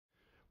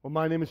Well,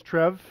 my name is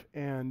Trev,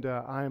 and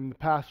I'm the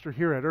pastor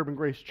here at Urban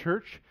Grace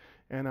Church,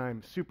 and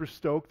I'm super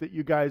stoked that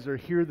you guys are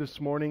here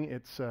this morning.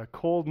 It's a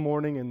cold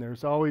morning, and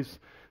there's always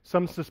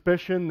some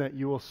suspicion that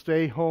you will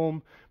stay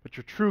home, but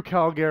you're true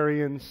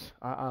Calgarians.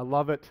 I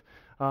love it,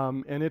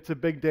 and it's a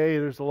big day.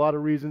 There's a lot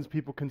of reasons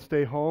people can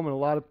stay home, and a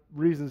lot of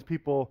reasons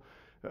people,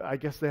 I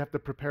guess they have to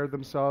prepare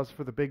themselves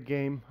for the big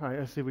game.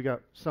 I see we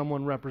got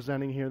someone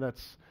representing here.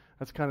 That's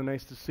kind of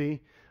nice to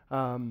see.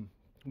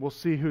 We'll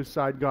see whose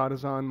side God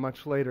is on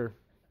much later.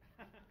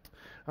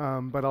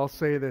 But I'll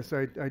say this,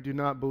 I do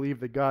not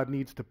believe that God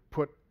needs to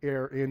put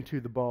air into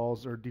the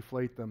balls or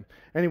deflate them.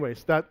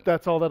 Anyways,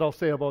 that's all that I'll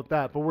say about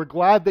that. But we're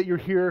glad that you're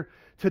here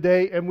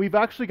today, and we've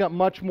actually got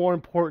much more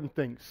important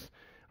things.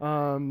 3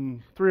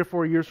 or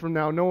 4 years from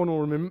now, no one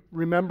will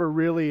remember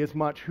really as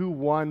much who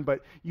won,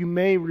 but you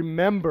may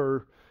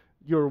remember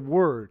your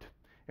word.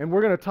 And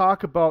we're going to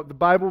talk about the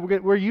Bible.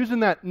 We're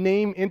using that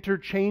name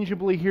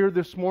interchangeably here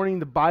this morning,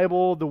 the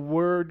Bible, the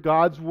Word,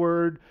 God's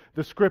Word,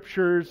 the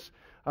Scriptures.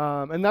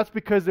 And that's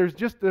because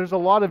there's a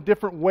lot of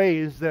different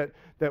ways that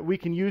we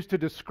can use to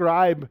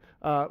describe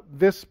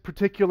this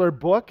particular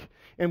book.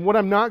 And what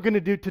I'm not going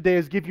to do today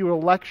is give you a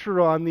lecture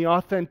on the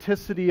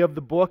authenticity of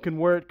the book and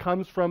where it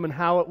comes from and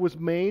how it was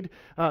made.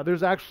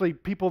 There's actually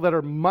people that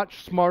are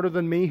much smarter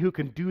than me who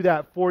can do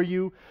that for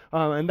you.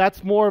 And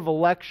that's more of a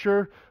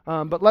lecture.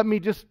 But let me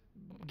just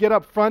get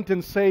up front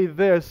and say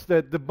this,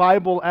 that the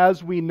Bible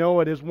as we know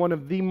it is one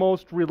of the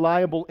most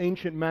reliable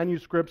ancient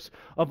manuscripts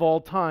of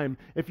all time.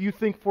 If you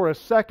think for a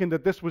second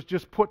that this was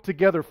just put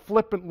together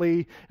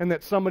flippantly and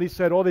that somebody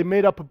said, oh, they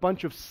made up a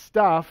bunch of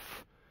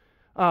stuff,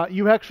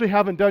 you actually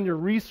haven't done your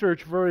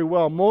research very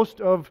well. Most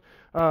of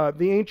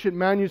the ancient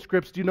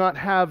manuscripts do not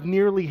have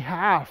nearly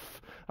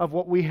half of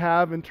what we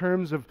have in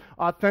terms of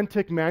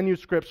authentic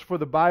manuscripts for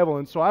the Bible.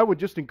 And so I would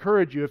just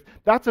encourage you, if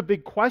that's a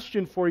big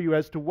question for you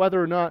as to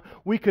whether or not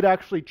we could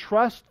actually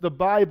trust the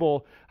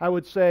Bible, I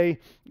would say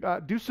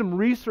do some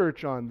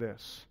research on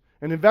this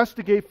and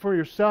investigate for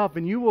yourself,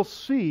 and you will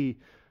see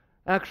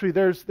actually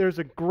there's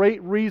a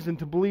great reason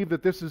to believe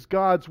that this is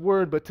God's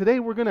Word. But today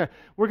we're going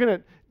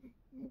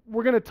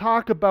to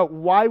talk about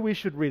why we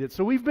should read it.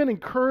 So we've been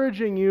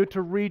encouraging you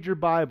to read your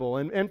Bible.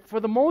 And for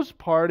the most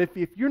part, if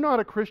you're not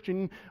a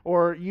Christian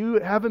or you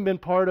haven't been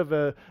part of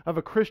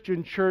a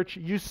Christian church,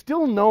 you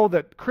still know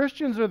that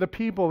Christians are the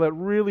people that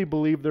really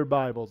believe their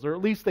Bibles, or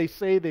at least they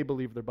say they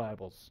believe their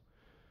Bibles.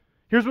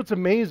 Here's what's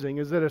amazing,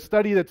 is that a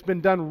study that's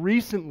been done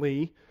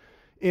recently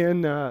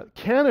in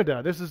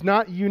Canada, this is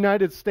not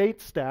United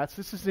States stats,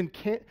 this is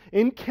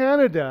in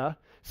Canada,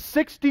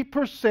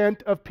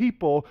 60% of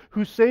people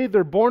who say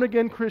they're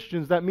born-again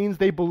Christians, that means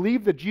they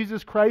believe that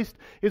Jesus Christ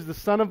is the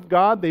Son of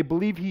God, they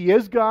believe He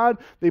is God,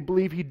 they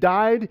believe He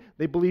died,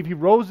 they believe He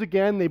rose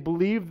again, they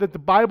believe that the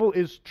Bible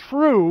is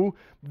true.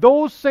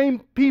 Those same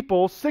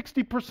people,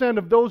 60%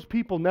 of those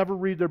people never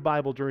read their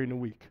Bible during the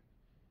week.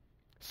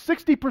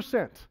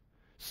 60%.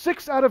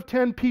 6 out of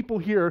 10 people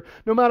here,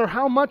 no matter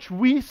how much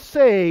we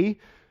say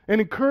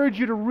and encourage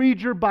you to read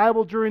your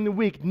Bible during the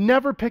week,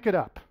 never pick it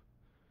up.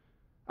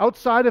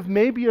 Outside of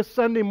maybe a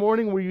Sunday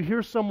morning where you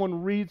hear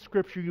someone read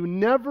Scripture, you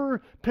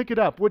never pick it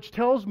up, which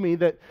tells me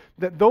that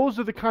those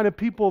are the kind of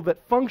people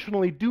that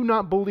functionally do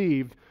not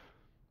believe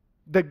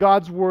that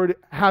God's Word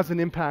has an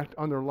impact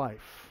on their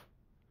life.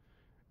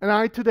 And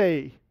I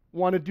today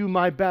want to do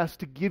my best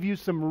to give you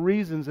some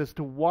reasons as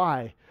to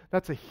why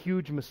that's a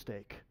huge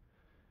mistake.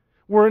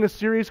 We're in a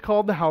series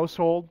called The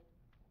Household.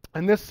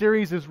 And this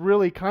series is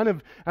really kind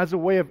of as a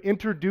way of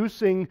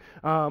introducing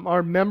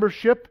our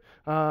membership.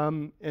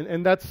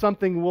 And that's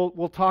something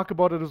we'll talk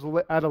about it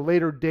at a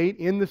later date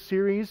in the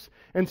series.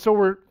 And so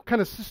we're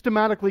kind of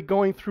systematically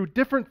going through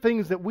different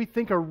things that we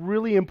think are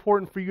really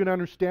important for you to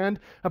understand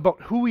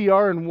about who we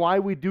are and why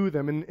we do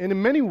them. And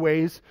in many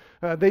ways,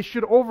 they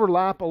should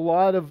overlap a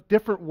lot of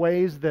different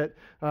ways that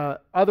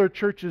other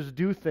churches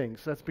do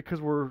things. That's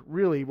because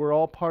we're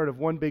all part of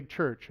one big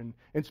church.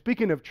 And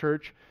speaking of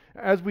church,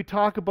 as we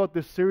talk about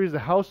this series, The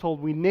Household,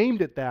 we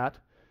named it that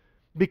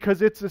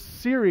because it's a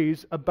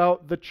series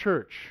about the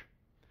church.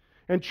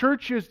 And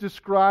church is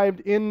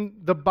described in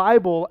the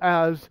Bible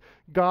as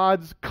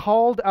God's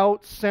called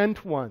out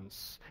sent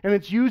ones. And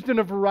it's used in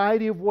a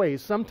variety of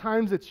ways.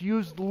 Sometimes it's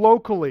used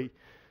locally.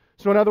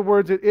 So in other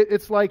words,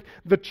 it's like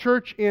the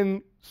church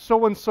in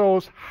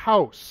so-and-so's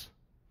house.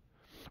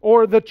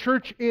 Or the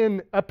church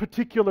in a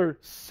particular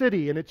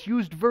city, and it's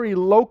used very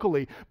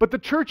locally. But the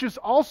church is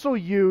also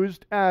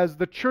used as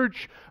the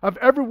church of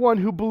everyone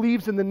who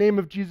believes in the name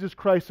of Jesus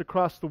Christ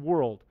across the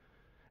world.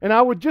 And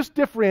I would just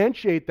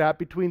differentiate that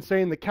between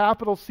saying the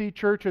capital C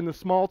church and the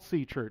small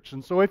c church.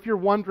 And so if you're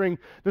wondering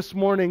this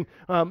morning,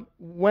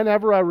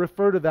 whenever I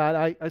refer to that,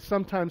 I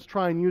sometimes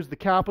try and use the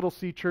capital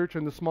C church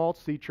and the small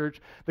c church.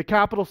 The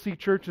capital C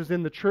church is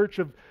in the church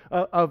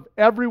of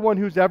everyone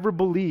who's ever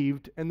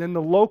believed, and then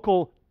the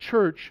local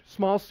church,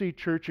 small c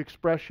church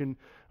expression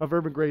of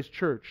Urban Grace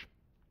Church.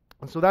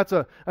 And so that's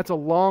a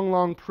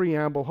long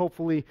preamble.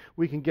 Hopefully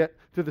we can get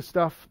to the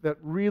stuff that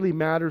really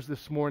matters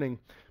this morning.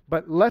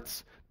 But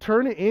let's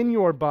turn in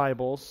your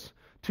Bibles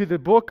to the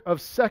book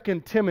of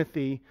 2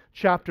 Timothy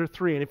chapter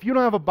 3. And if you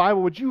don't have a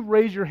Bible, would you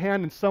raise your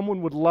hand and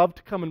someone would love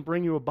to come and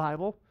bring you a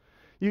Bible?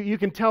 You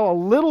can tell a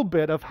little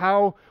bit of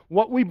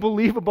what we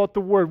believe about the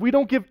Word. We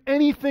don't give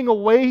anything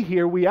away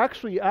here. We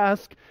actually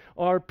ask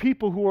our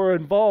people who are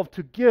involved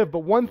to give. But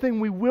one thing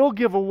we will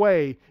give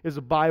away is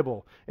a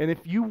Bible. And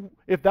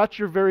if that's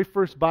your very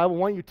first Bible,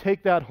 why don't you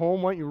take that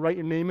home? Why don't you write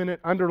your name in it,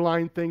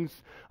 underline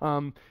things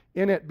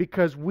in it,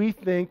 because we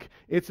think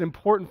it's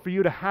important for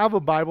you to have a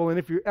Bible. And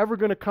if you're ever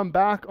going to come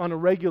back on a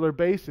regular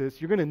basis,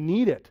 you're going to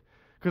need it,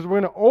 because we're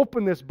going to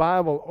open this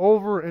Bible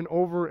over and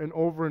over and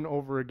over and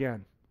over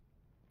again.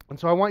 And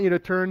so I want you to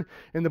turn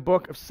in the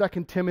book of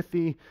 2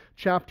 Timothy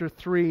chapter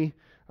 3.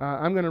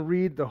 I'm going to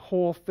read the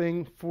whole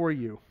thing for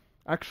you.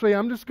 Actually,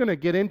 I'm just going to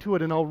get into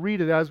it and I'll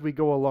read it as we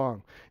go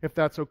along, if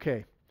that's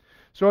okay.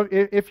 So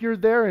if you're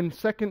there in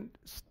 2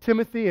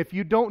 Timothy, if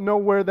you don't know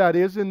where that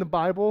is in the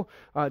Bible,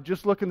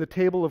 just look in the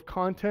table of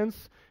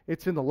contents.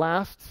 It's in the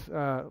last,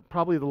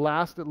 probably the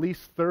last at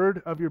least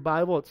third of your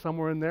Bible. It's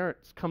somewhere in there.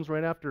 It comes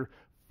right after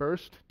 1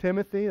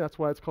 Timothy. That's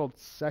why it's called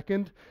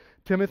 2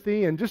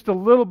 Timothy. And just a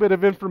little bit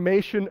of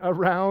information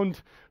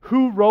around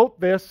who wrote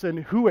this and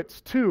who it's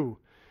to.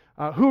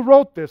 Who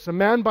wrote this? A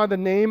man by the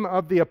name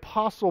of the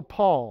Apostle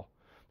Paul.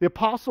 The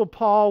Apostle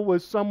Paul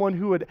was someone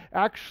who had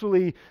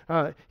actually,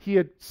 he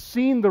had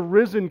seen the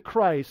risen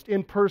Christ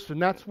in person.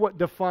 That's what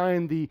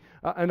defined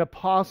an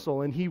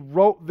apostle. And he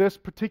wrote this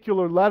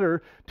particular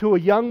letter to a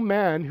young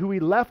man who he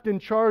left in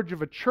charge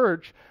of a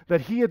church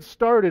that he had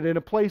started in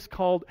a place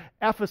called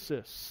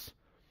Ephesus.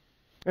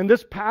 And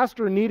this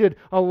pastor needed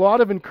a lot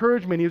of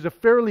encouragement. He was a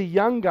fairly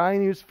young guy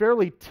and he was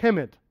fairly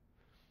timid.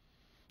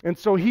 And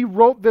so he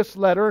wrote this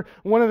letter.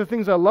 One of the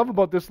things I love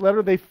about this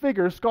letter,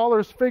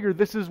 scholars figure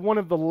this is one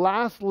of the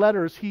last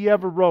letters he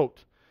ever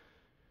wrote.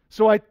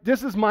 So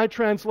this is my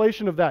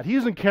translation of that. He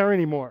doesn't care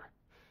anymore.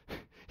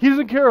 He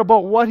doesn't care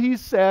about what he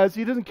says.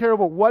 He doesn't care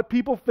about what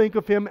people think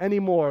of him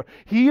anymore.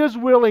 He is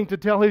willing to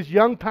tell his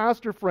young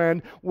pastor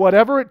friend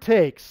whatever it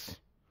takes,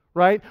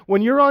 right?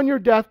 When you're on your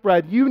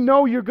deathbed, you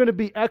know you're going to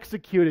be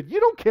executed. You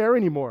don't care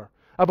anymore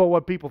about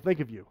what people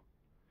think of you.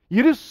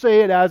 You just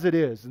say it as it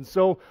is. And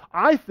so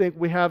I think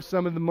we have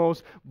some of the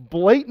most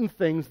blatant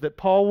things that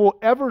Paul will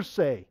ever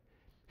say.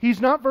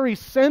 He's not very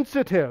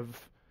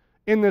sensitive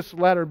in this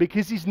letter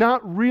because he's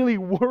not really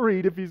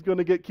worried if he's going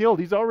to get killed.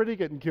 He's already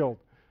getting killed.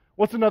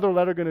 What's another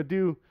letter going to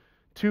do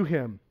to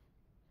him?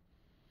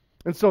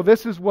 And so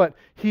this is what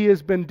he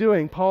has been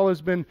doing. Paul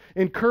has been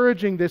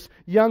encouraging this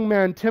young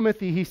man,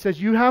 Timothy. He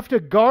says, you have to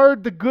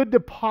guard the good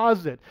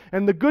deposit.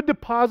 And the good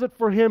deposit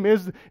for him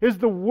is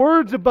the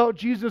words about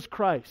Jesus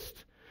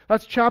Christ.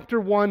 That's chapter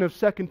 1 of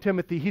 2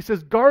 Timothy. He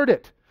says, guard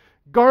it.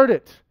 Guard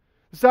it.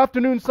 This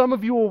afternoon, some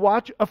of you will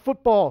watch a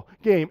football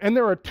game, and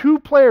there are two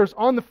players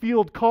on the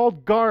field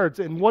called guards.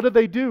 And what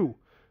do?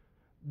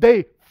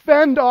 They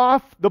fend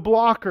off the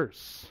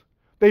blockers.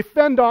 They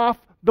fend off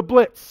the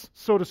blitz,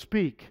 so to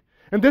speak.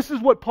 And this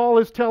is what Paul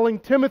is telling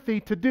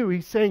Timothy to do.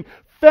 He's saying,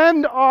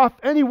 fend off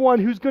anyone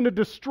who's going to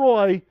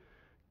destroy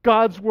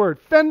God's Word.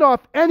 Fend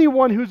off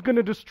anyone who's going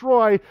to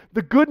destroy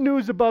the good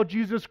news about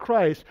Jesus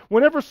Christ.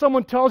 Whenever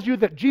someone tells you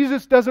that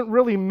Jesus doesn't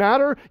really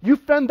matter, you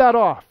fend that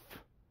off.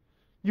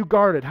 You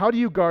guard it. How do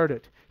you guard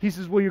it? He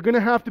says, well, you're going to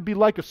have to be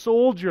like a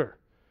soldier.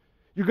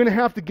 You're going to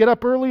have to get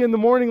up early in the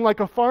morning like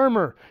a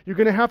farmer. You're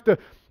going to have to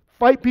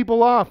fight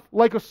people off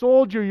like a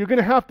soldier. You're going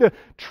to have to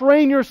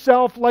train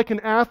yourself like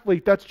an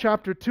athlete. That's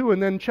chapter 2.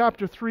 And then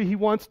chapter 3, he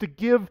wants to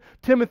give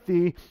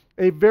Timothy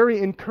a very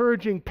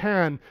encouraging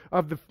pan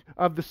of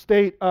the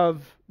state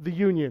of the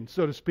union,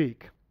 so to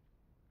speak.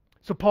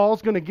 So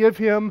Paul's going to give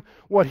him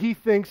what he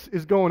thinks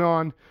is going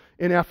on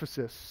in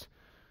Ephesus.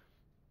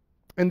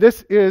 And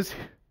this is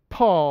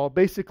Paul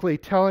basically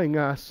telling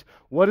us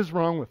what is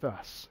wrong with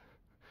us.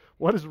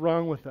 What is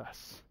wrong with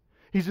us?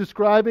 He's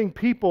describing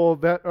people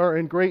that are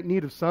in great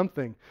need of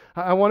something.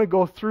 I want to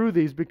go through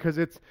these because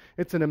it's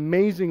an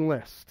amazing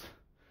list.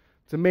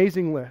 It's an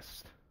amazing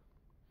list.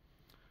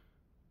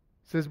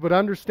 It says, but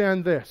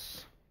understand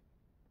this,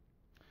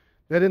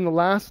 that in the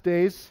last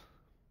days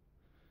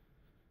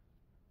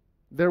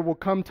there will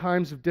come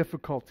times of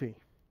difficulty.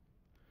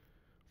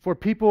 For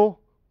people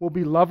will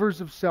be lovers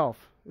of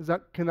self.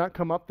 Can that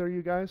come up there,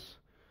 you guys,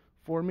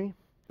 for me?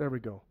 There we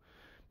go.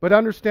 But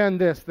understand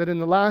this, that in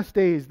the last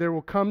days there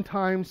will come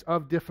times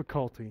of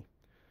difficulty.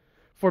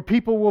 For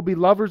people will be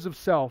lovers of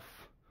self,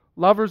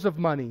 lovers of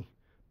money,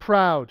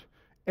 proud,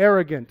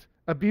 arrogant,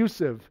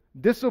 abusive,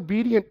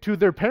 disobedient to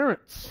their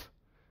parents.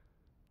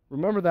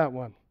 Remember that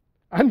one.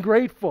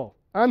 Ungrateful,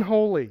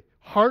 unholy,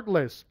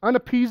 heartless,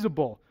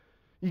 unappeasable.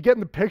 You getting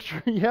the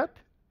picture yet?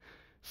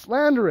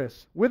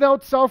 Slanderous,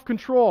 without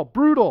self-control,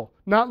 brutal,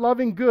 not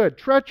loving good,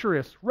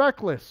 treacherous,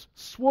 reckless,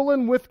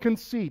 swollen with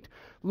conceit,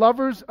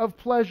 lovers of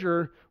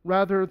pleasure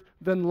rather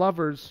than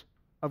lovers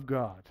of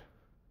God.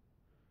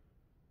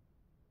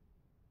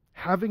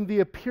 Having the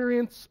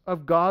appearance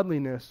of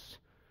godliness,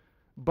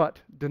 but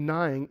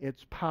denying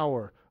its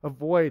power.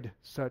 Avoid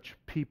such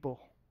people.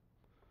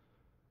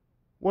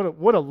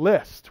 What a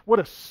list. What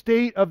a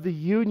state of the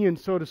union,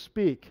 so to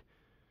speak.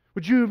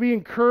 Would you be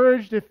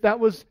encouraged if that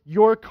was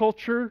your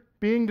culture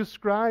being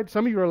described?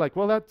 Some of you are like,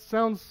 well, that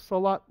sounds a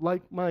lot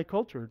like my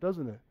culture,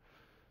 doesn't it?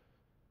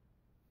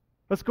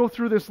 Let's go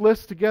through this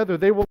list together.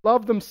 They will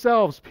love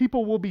themselves.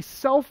 People will be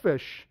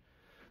selfish.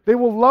 They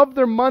will love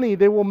their money.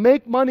 They will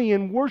make money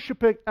and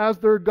worship it as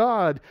their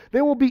God.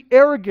 They will be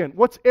arrogant.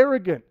 What's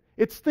arrogant?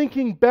 It's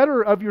thinking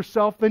better of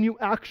yourself than you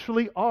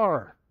actually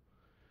are.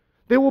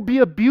 They will be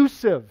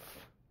abusive,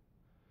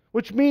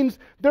 which means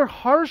they're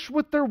harsh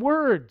with their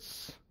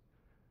words.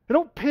 They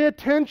don't pay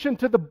attention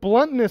to the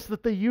bluntness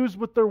that they use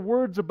with their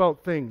words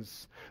about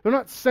things. They're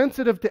not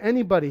sensitive to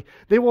anybody.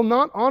 They will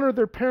not honor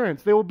their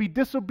parents. They will be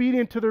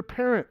disobedient to their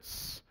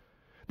parents.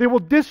 They will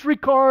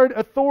disregard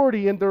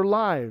authority in their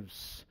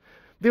lives.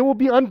 They will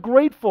be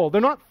ungrateful.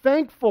 They're not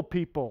thankful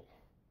people.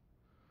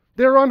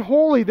 They're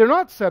unholy. They're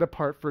not set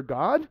apart for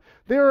God.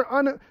 They're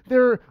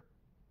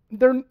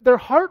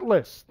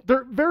heartless.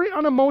 They're very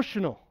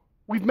unemotional.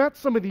 We've met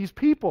some of these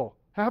people,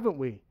 haven't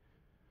we?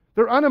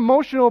 They're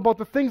unemotional about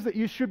the things that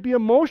you should be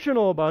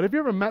emotional about. Have you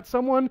ever met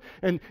someone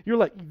and you're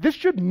like, this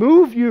should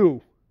move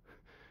you?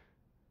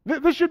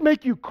 This should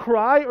make you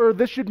cry or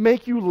this should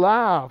make you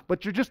laugh,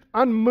 but you're just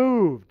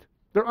unmoved.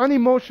 They're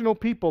unemotional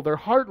people. They're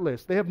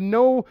heartless. They have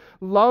no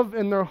love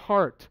in their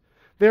heart.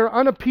 They're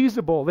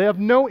unappeasable. They have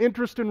no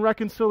interest in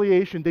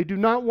reconciliation. They do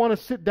not want to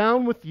sit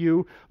down with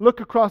you, look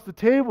across the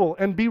table,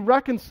 and be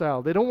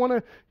reconciled. They don't want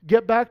to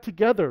get back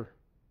together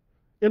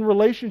in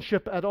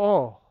relationship at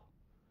all.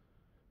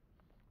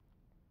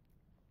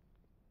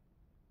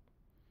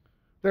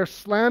 They're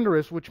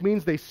slanderous, which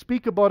means they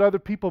speak about other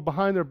people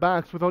behind their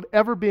backs without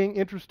ever being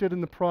interested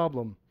in the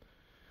problem.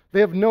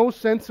 They have no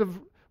sense of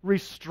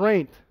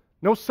restraint,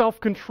 no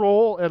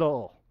self-control at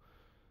all.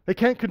 They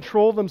can't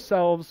control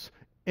themselves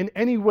in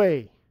any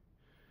way.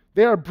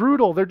 They are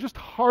brutal. They're just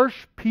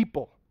harsh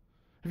people.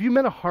 Have you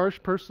met a harsh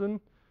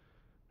person?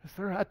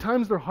 At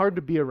times they're hard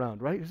to be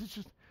around, right? It's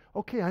just,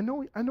 okay, I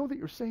know that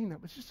you're saying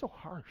that, but it's just so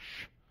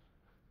harsh.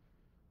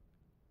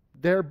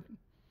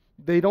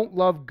 They don't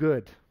love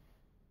good.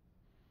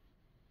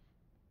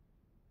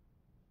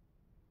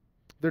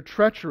 They're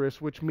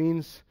treacherous, which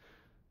means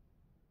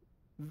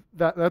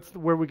that's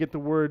where we get the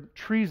word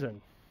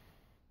treason.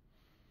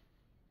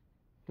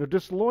 They're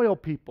disloyal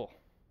people.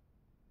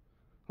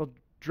 They'll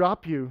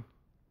drop you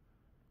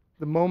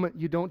the moment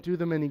you don't do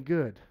them any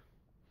good.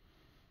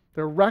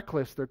 They're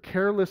reckless. They're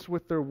careless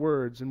with their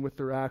words and with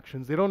their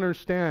actions. They don't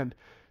understand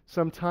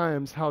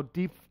sometimes how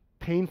deep,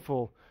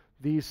 painful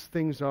these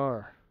things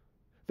are.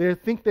 They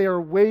think they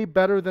are way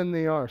better than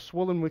they are,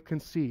 swollen with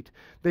conceit.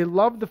 They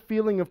love the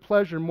feeling of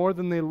pleasure more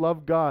than they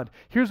love God.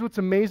 Here's what's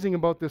amazing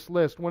about this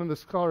list. One of the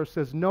scholars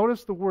says,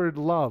 notice the word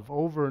love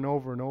over and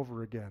over and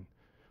over again.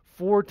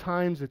 4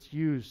 times it's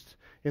used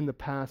in the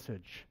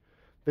passage.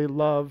 They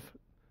love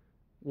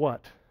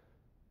what?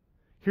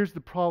 Here's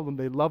the problem.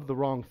 They love the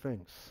wrong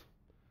things.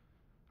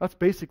 That's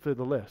basically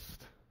the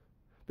list.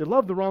 They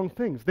love the wrong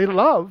things. They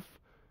love,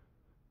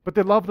 but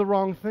they love the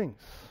wrong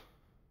things.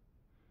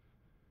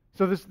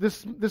 So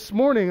this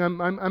morning,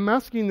 I'm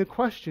asking the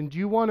question, do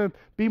you want to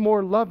be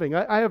more loving?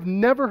 I have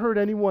never heard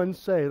anyone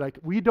say, like,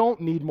 we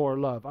don't need more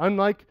love.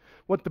 Unlike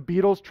what the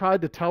Beatles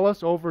tried to tell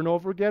us over and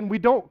over again, we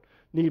don't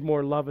need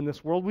more love in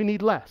this world. We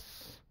need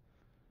less.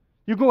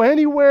 You go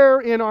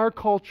anywhere in our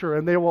culture,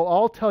 and they will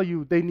all tell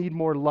you they need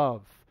more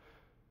love.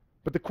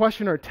 But the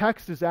question our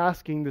text is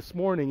asking this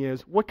morning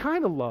is, what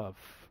kind of love?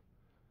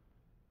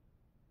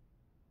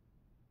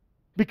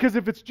 Because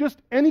if it's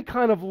just any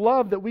kind of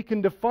love that we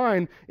can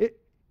define,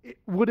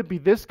 would it be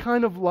this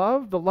kind of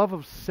love, the love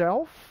of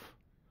self?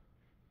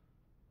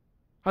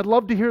 I'd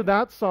love to hear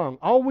that song.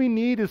 All we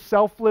need is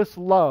selfless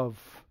love,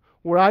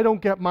 where I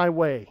don't get my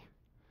way.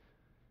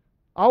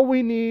 All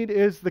we need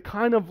is the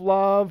kind of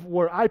love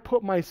where I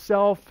put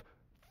myself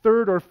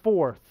third or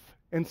fourth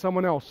and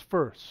someone else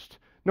first.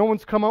 No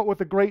one's come out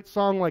with a great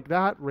song like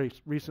that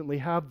recently,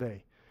 have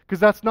they? Because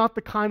that's not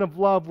the kind of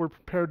love we're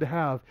prepared to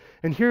have.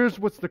 And here's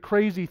what's the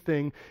crazy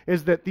thing,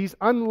 is that these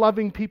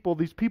unloving people,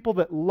 these people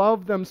that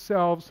love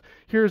themselves,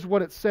 here's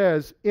what it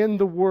says in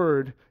the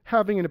Word,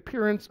 having an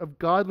appearance of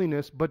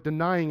godliness but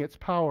denying its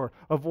power.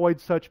 Avoid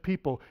such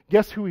people.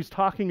 Guess who he's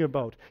talking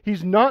about?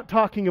 He's not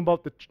talking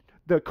about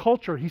the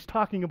culture, he's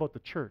talking about the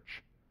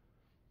church.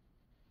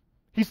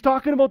 He's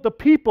talking about the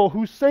people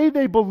who say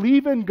they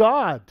believe in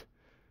God.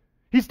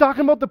 He's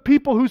talking about the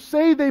people who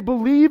say they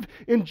believe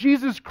in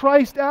Jesus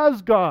Christ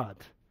as God.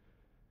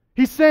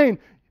 He's saying,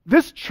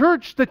 this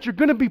church that you're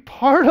going to be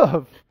part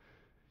of,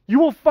 you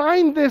will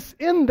find this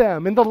in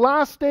them in the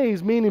last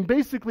days, meaning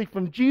basically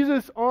from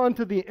Jesus on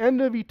to the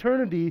end of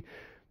eternity.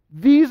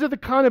 These are the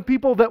kind of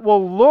people that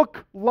will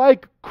look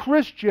like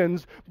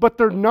Christians, but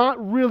they're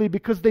not really,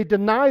 because they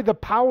deny the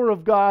power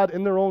of God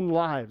in their own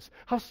lives.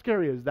 How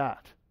scary is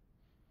that?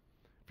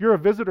 If you're a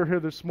visitor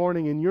here this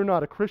morning and you're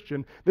not a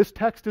Christian, this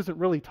text isn't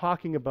really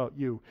talking about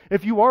you.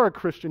 If you are a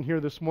Christian here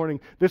this morning,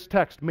 this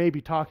text may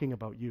be talking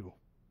about you.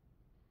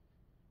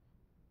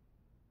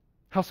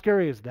 How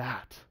scary is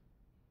that?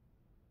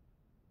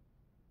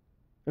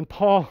 And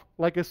Paul,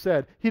 like I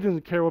said, he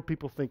doesn't care what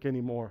people think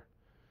anymore.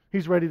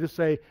 He's ready to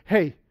say,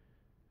 hey,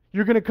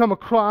 you're going to come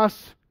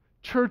across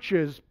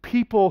churches,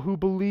 people who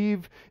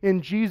believe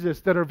in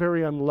Jesus that are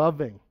very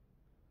unloving.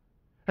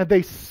 And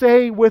they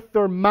say with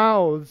their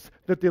mouths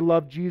that they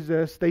love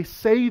Jesus. They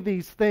say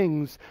these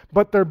things,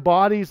 but their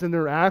bodies and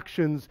their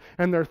actions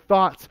and their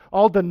thoughts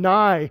all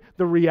deny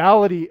the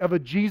reality of a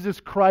Jesus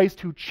Christ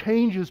who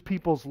changes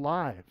people's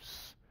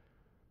lives.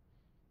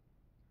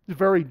 It's a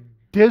very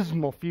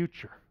dismal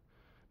future.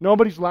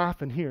 Nobody's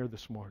laughing here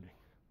this morning.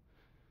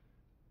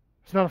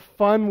 It's not a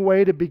fun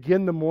way to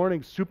begin the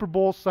morning. Super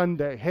Bowl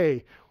Sunday.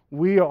 Hey,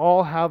 we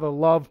all have a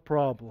love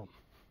problem.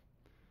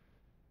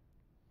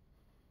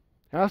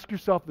 Ask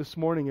yourself this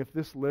morning if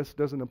this list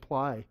doesn't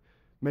apply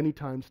many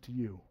times to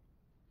you.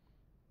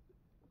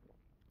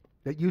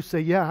 That you say,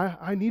 yeah,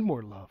 I need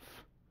more love.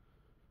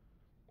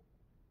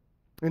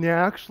 And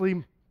yeah,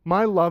 actually,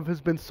 my love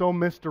has been so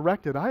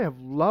misdirected. I have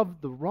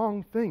loved the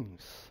wrong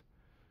things.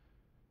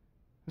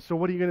 So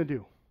what are you going to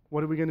do?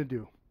 What are we going to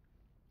do?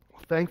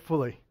 Well,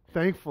 thankfully,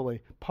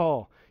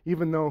 Paul,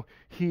 even though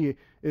he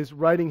is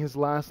writing his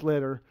last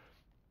letter,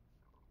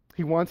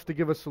 he wants to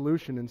give a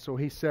solution. And so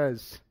he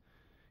says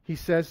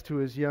to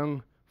his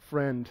young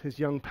friend, his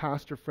young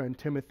pastor friend,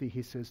 Timothy,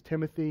 he says,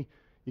 Timothy,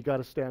 you got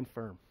to stand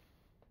firm.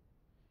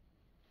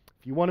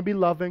 If you want to be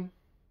loving,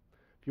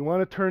 if you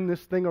want to turn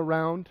this thing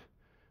around,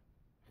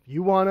 if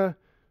you want to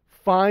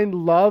find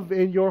love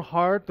in your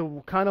heart,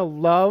 the kind of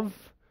love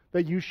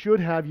that you should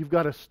have, you've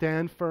got to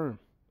stand firm.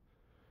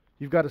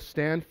 You've got to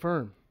stand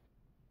firm.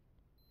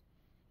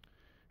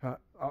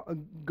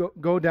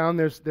 Go down.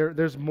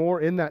 There's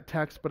more in that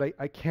text, but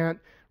I can't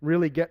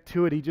really get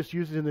to it. He just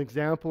uses an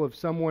example of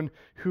someone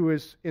who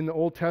is in the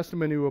Old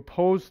Testament who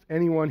opposed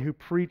anyone who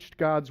preached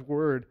God's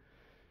word.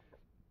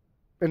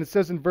 And it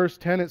says in verse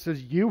 10, it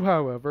says, you,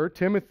 however,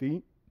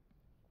 Timothy,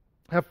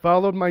 have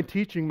followed my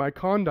teaching, my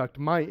conduct,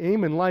 my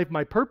aim in life,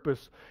 my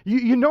purpose.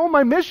 You know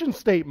my mission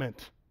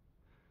statement.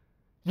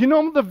 You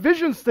know the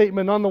vision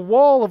statement on the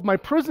wall of my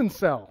prison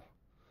cell.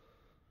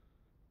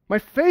 My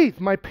faith,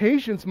 my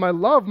patience, my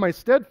love, my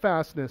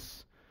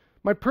steadfastness,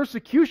 my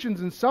persecutions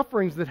and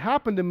sufferings that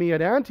happened to me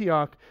at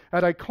Antioch,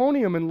 at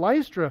Iconium and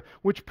Lystra,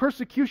 which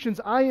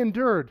persecutions I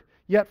endured,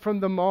 yet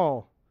from them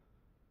all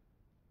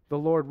the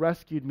Lord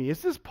rescued me.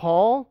 Is this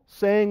Paul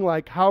saying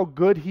like how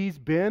good he's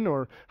been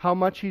or how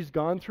much he's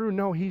gone through?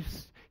 No,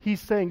 he's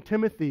saying,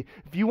 Timothy,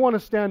 if you want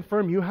to stand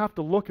firm, you have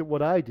to look at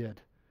what I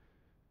did.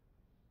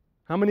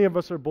 How many of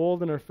us are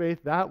bold in our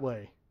faith that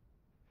way?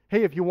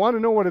 Hey, if you want to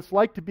know what it's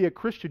like to be a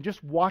Christian,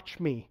 just watch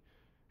me,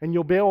 and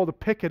you'll be able to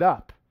pick it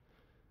up.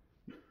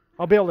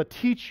 I'll be able to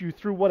teach you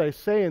through what I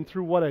say and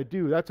through what I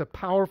do. That's a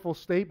powerful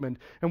statement.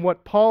 And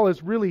what Paul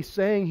is really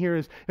saying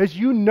here is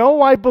you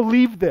know I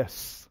believe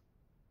this.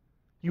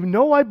 You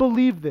know I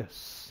believe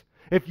this.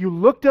 If you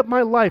looked at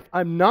my life,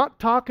 I'm not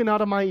talking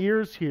out of my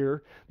ears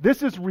here.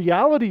 This is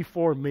reality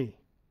for me.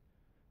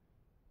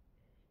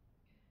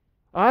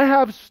 I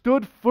have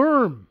stood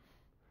firm.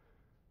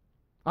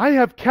 I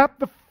have kept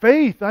the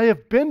faith. I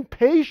have been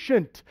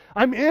patient.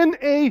 I'm in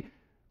a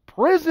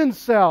prison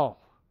cell,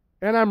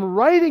 and I'm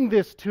writing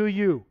this to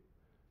you.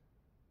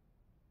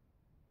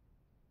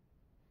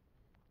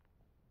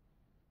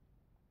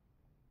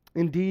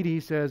 Indeed,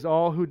 he says,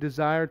 all who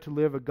desire to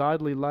live a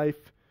godly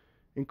life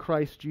in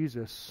Christ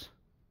Jesus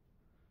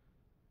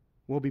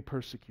will be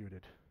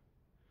persecuted,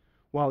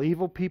 while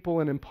evil people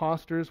and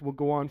impostors will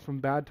go on from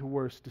bad to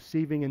worse,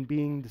 deceiving and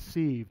being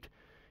deceived.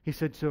 He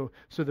said, so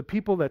the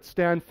people that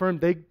stand firm,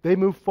 they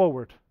move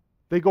forward.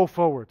 They go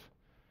forward.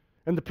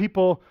 And the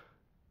people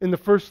in the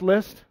first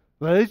list,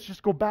 they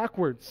just go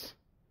backwards.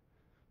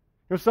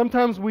 You know,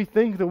 sometimes we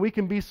think that we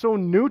can be so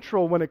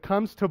neutral when it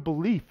comes to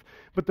belief,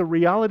 but the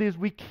reality is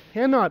we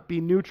cannot be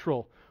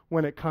neutral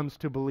when it comes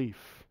to belief.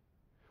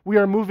 We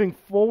are moving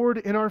forward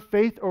in our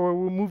faith or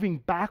we're moving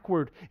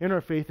backward in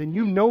our faith, and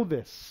you know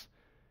this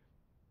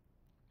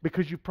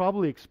because you've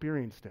probably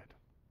experienced it.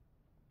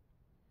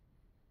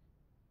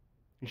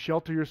 You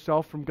shelter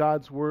yourself from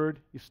God's Word.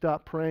 You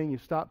stop praying. You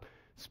stop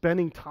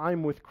spending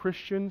time with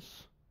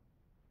Christians.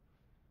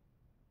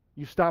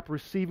 You stop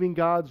receiving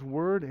God's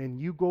Word and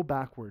you go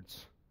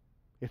backwards.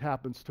 It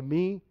happens to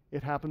me.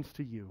 It happens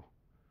to you.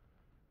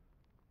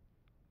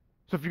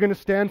 So if you're going to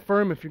stand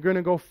firm, if you're going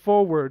to go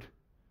forward,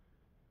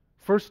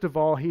 first of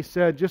all, he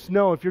said, just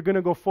know if you're going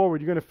to go forward,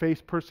 you're going to face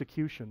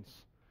persecutions.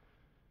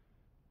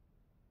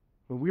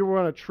 When we were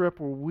on a trip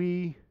where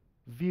we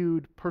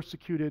viewed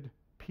persecuted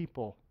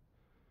people,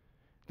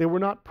 they were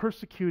not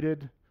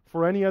persecuted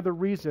for any other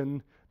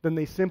reason than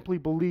they simply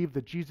believed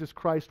that Jesus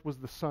Christ was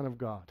the Son of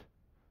God.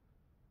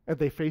 And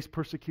they faced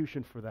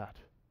persecution for that.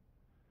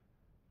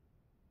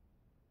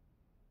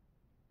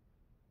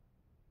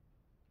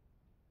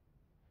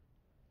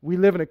 We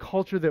live in a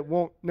culture that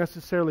won't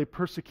necessarily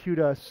persecute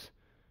us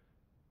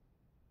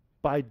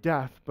by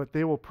death, but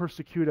they will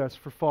persecute us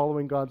for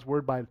following God's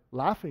Word by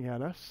laughing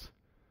at us,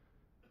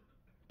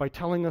 by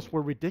telling us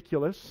we're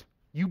ridiculous.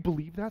 You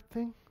believe that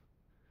thing?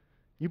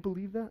 You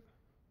believe that? Are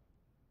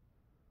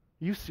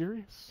you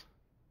serious?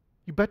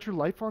 You bet your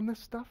life on this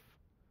stuff?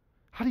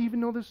 How do you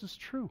even know this is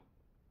true?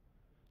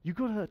 You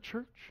go to that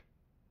church.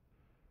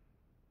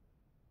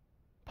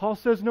 Paul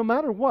says no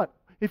matter what,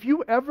 if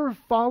you ever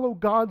follow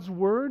God's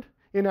word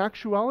in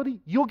actuality,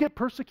 you'll get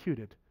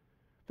persecuted.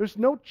 There's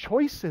no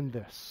choice in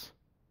this.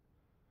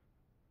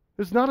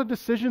 There's not a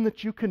decision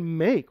that you can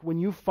make when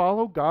you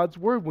follow God's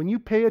word. When you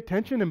pay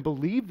attention and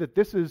believe that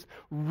this is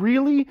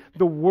really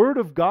the word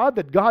of God,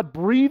 that God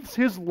breathes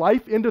His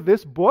life into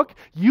this book,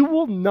 you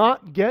will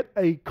not get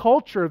a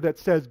culture that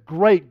says,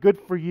 great, good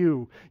for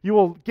you. You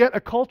will get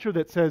a culture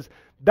that says,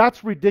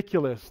 that's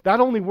ridiculous.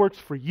 That only works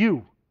for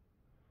you.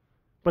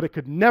 But it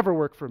could never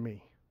work for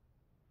me.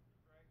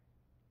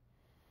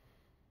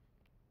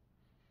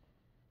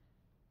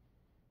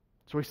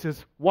 So he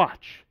says,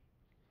 watch.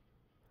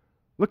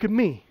 Look at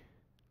me.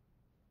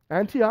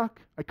 Antioch,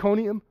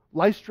 Iconium,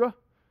 Lystra.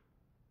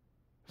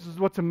 This is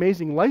what's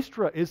amazing.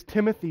 Lystra is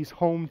Timothy's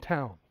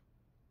hometown.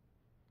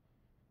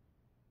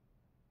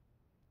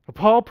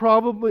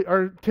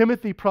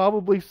 Timothy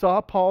probably saw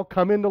Paul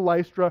come into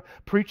Lystra,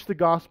 preach the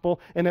gospel,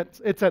 and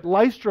it's at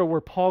Lystra where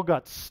Paul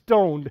got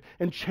stoned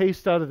and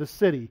chased out of the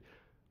city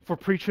for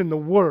preaching the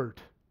word.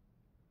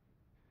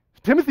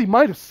 Timothy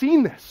might have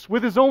seen this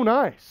with his own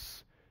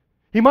eyes.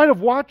 He might have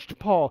watched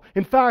Paul.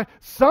 In fact,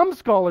 some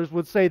scholars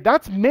would say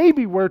that's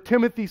maybe where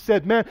Timothy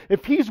said, man,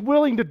 if he's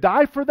willing to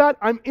die for that,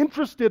 I'm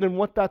interested in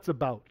what that's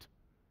about.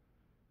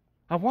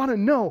 I want to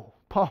know,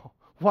 Paul,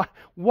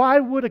 why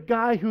would a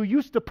guy who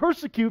used to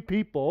persecute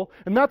people,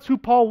 and that's who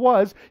Paul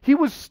was, he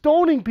was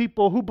stoning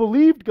people who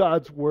believed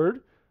God's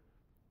word,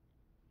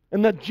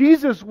 and that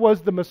Jesus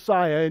was the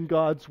Messiah in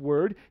God's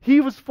word. He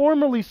was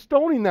formerly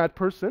stoning that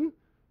person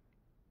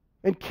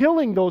and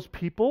killing those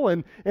people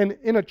and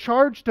in a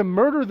charge to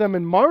murder them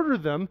and martyr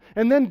them.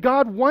 And then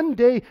God one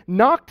day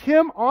knocked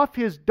him off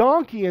his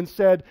donkey and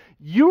said,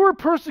 you are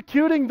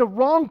persecuting the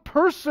wrong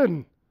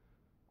person.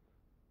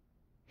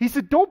 He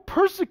said, don't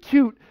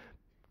persecute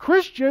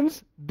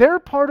Christians. They're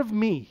part of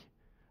me.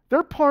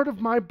 They're part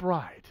of my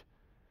bride.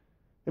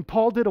 And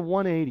Paul did a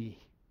 180.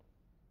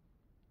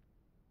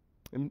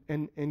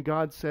 And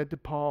God said to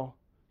Paul,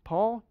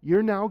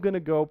 you're now going to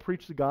go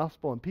preach the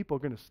gospel and people are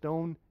going to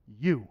stone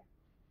you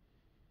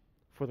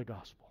for the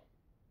gospel.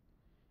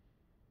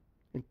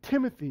 And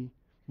Timothy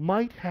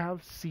might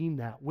have seen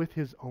that with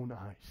his own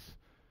eyes.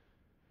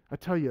 I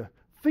tell you,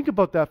 think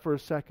about that for a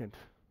second.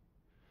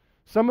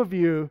 Some of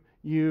you,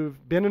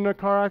 you've been in a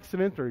car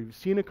accident, or you've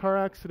seen a car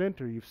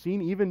accident, or you've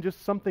seen even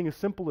just something as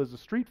simple as a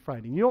street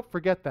fight, and you don't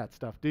forget that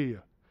stuff, do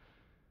you?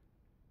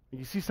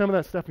 You see some of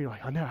that stuff and you're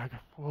like, oh no, I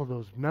got all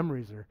those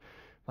memories are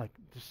like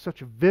just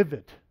such a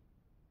vivid.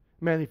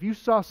 Man, if you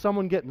saw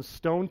someone getting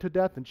stoned to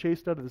death and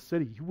chased out of the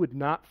city, you would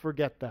not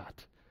forget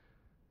that.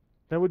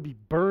 That would be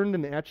burned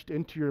and etched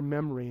into your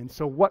memory. And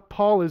so what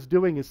Paul is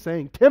doing is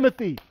saying,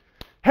 Timothy,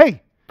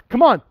 hey,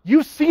 come on,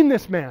 you've seen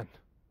this man.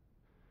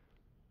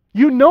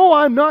 You know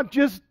I'm not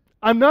just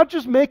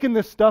making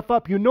this stuff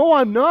up. You know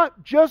I'm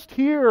not just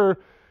here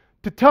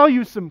to tell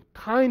you some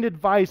kind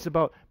advice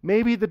about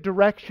maybe the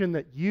direction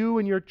that you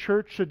and your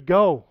church should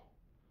go.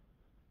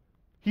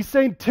 He's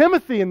saying,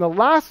 Timothy, in the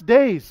last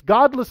days,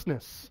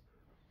 godlessness.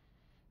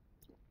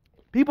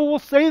 People will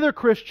say they're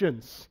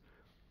Christians.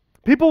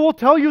 People will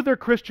tell you they're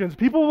Christians.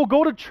 People will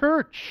go to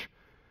church.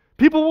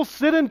 People will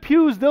sit in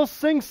pews. They'll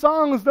sing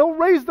songs. They'll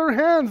raise their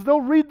hands.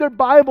 They'll read their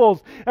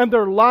Bibles. And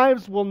their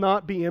lives will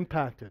not be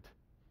impacted.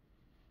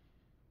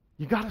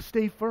 You got to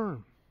stay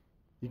firm.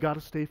 You got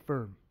to stay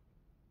firm.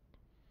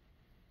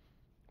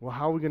 Well,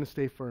 how are we going to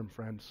stay firm,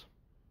 friends?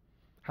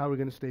 How are we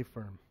going to stay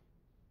firm?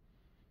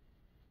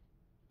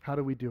 How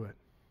do we do it?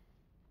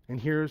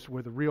 And here's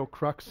where the real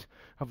crux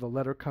of the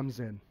letter comes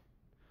in.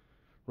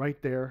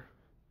 Right there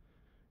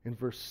in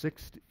verse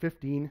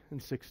 15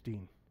 and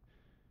 16.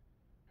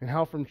 And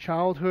how from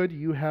childhood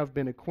you have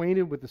been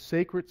acquainted with the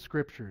sacred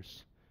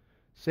scriptures,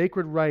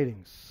 sacred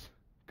writings,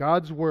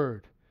 God's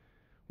word,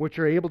 which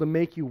are able to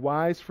make you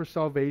wise for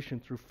salvation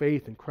through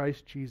faith in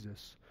Christ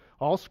Jesus.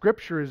 All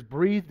Scripture is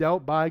breathed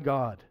out by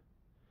God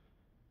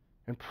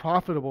and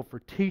profitable for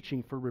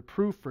teaching, for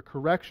reproof, for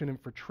correction, and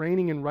for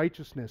training in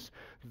righteousness,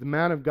 that the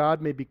man of God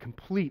may be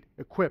complete,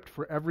 equipped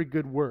for every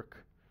good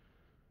work.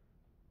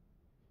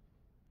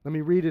 Let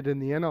me read it in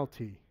the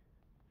NLT.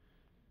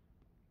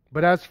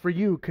 But as for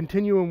you,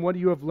 continue in what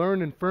you have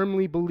learned and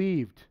firmly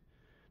believed,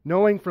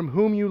 knowing from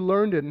whom you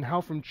learned it and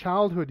how from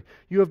childhood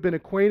you have been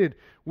acquainted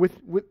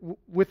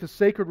with the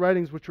sacred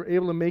writings which are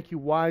able to make you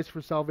wise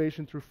for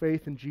salvation through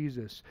faith in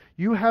Jesus.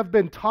 You have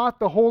been taught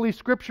the Holy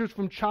Scriptures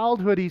from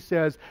childhood, he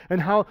says,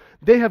 and how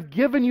they have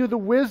given you the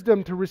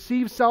wisdom to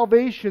receive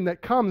salvation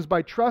that comes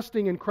by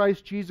trusting in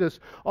Christ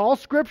Jesus. All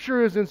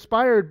Scripture is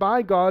inspired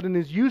by God and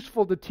is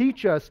useful to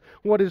teach us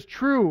what is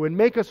true and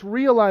make us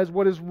realize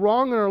what is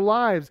wrong in our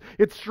lives.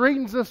 It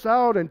straightens us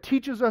out and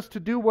teaches us to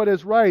do what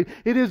is right.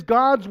 It is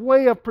God's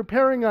way of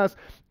preparing us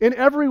in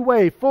every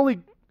way,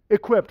 fully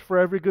equipped for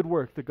every good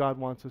work that God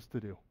wants us to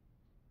do.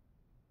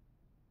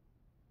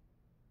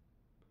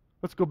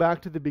 Let's go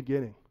back to the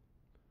beginning.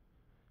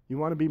 You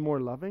want to be more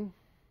loving?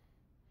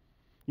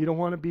 You don't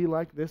want to be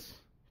like this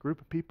group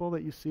of people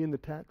that you see in the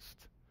text?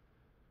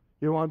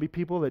 You don't want to be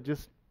people that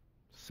just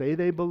say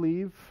they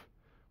believe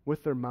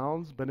with their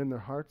mouths, but in their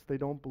hearts they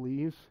don't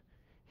believe.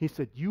 He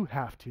said, you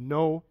have to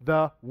know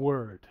the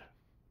Word.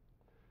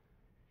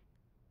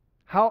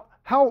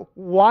 How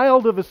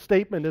wild of a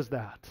statement is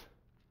that?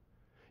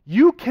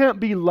 You can't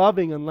be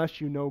loving unless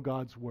you know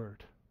God's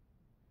Word.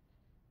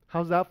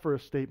 How's that for a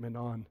statement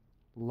on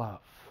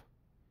love?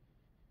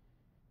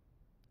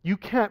 You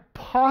can't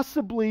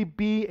possibly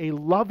be a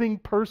loving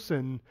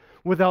person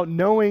without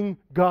knowing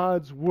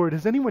God's Word.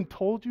 Has anyone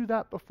told you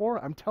that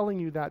before? I'm telling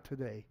you that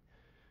today.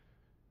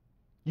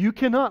 You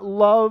cannot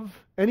love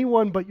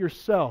anyone but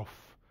yourself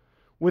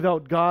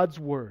without God's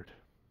Word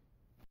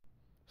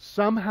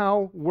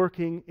somehow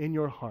working in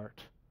your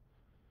heart.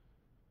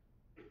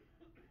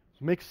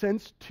 Does it make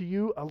sense to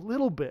you a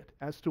little bit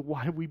as to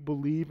why we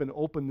believe and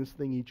open this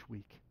thing each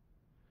week?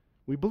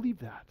 We believe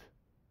that.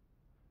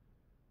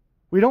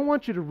 We don't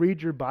want you to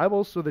read your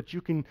Bible so that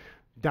you can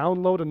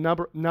download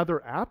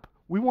another app.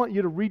 We want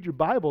you to read your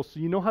Bible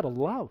so you know how to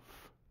love.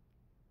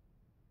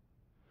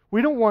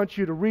 We don't want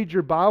you to read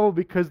your Bible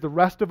because the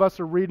rest of us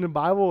are reading the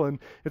Bible and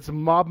it's a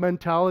mob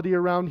mentality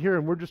around here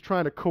and we're just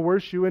trying to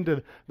coerce you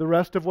into the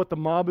rest of what the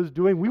mob is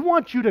doing. We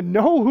want you to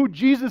know who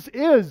Jesus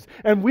is,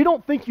 and we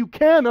don't think you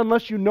can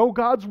unless you know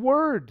God's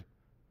Word.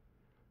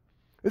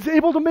 It's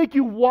able to make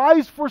you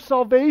wise for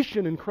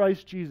salvation in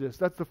Christ Jesus.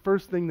 That's the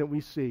first thing that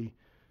we see.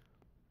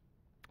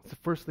 It's the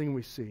first thing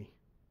we see.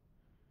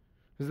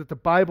 Is that the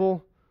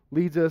Bible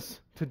leads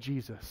us to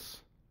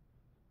Jesus.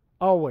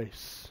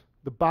 Always.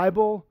 The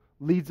Bible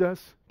leads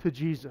us to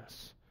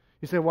Jesus.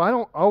 You say, well, I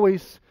don't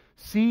always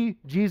see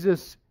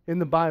Jesus in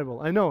the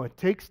Bible. I know, it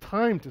takes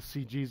time to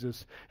see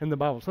Jesus in the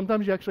Bible.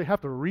 Sometimes you actually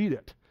have to read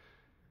it.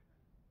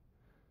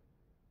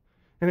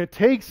 And it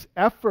takes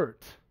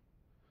effort.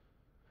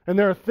 And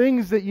there are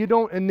things that you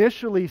don't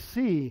initially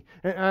see.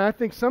 And I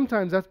think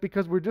sometimes that's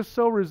because we're just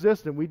so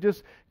resistant. We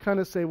just kind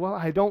of say, well,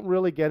 I don't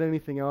really get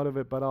anything out of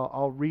it, but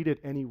I'll read it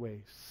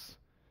anyways.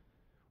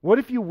 What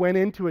if you went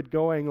into it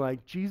going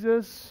like,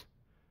 Jesus,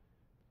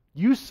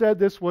 you said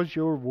this was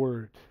your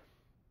word.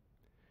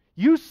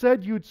 You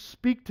said you'd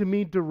speak to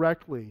me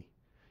directly.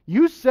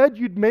 You said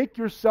you'd make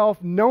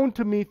yourself known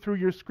to me through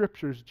your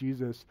scriptures,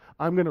 Jesus.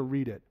 I'm going to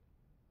read it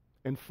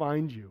and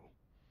find you.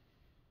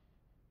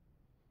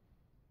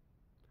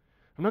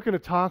 I'm not going to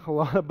talk a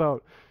lot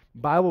about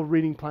Bible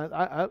reading plans.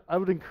 I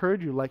would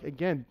encourage you,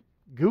 again,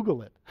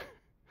 Google it.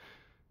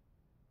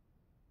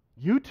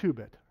 YouTube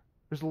it.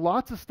 There's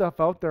lots of stuff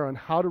out there on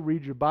how to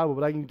read your Bible,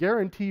 but I can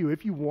guarantee you,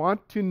 if you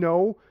want to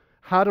know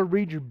how to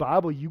read your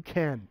Bible, you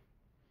can.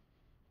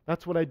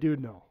 That's what I do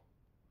know.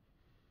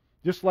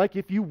 Just like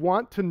if you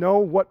want to know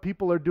what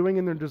people are doing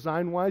in their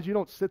design-wise, you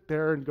don't sit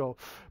there and go,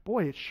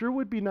 boy, it sure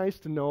would be nice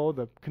to know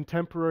the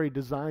contemporary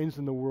designs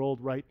in the world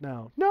right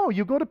now. No,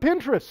 you go to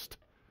Pinterest.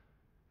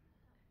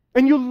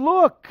 And you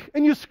look,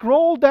 and you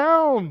scroll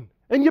down,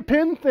 and you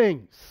pin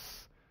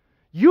things.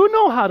 You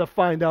know how to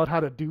find out how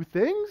to do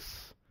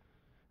things.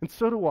 And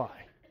so do I.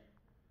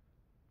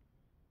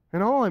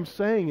 And all I'm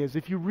saying is,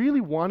 if you really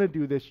want to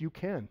do this, you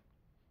can.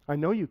 I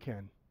know you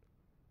can.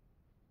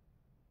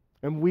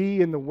 And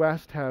we in the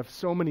West have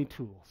so many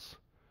tools.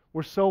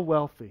 We're so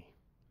wealthy.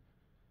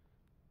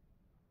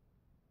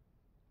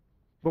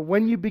 But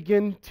when you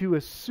begin to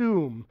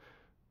assume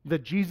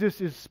that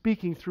Jesus is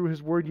speaking through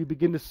His Word, you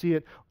begin to see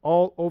it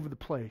all over the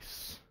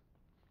place.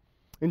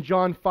 In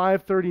John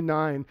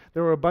 5:39,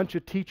 there were a bunch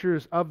of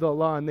teachers of the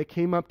law, and they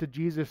came up to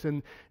Jesus,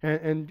 and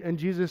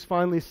Jesus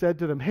finally said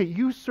to them, hey,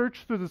 you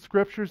search through the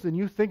Scriptures and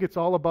you think it's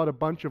all about a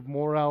bunch of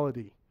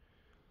morality.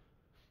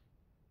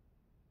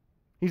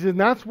 He said, and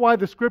that's why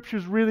the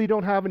Scriptures really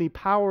don't have any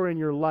power in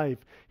your life.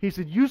 He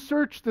said, you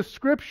search the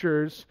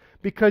Scriptures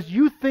because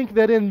you think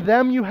that in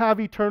them you have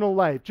eternal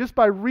life. Just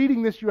by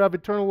reading this, you have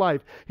eternal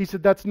life. He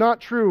said, that's not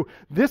true.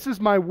 This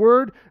is my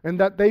word, and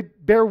that they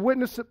bear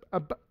witness,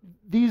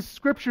 these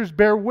Scriptures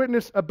bear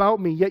witness about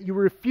me, yet you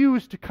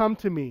refuse to come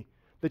to me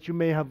that you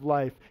may have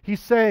life.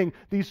 He's saying,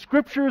 these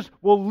Scriptures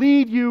will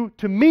lead you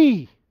to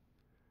me.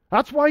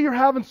 That's why you're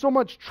having so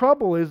much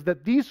trouble, is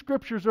that these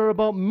Scriptures are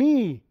about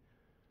me.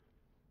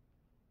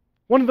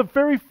 One of the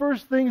very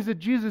first things that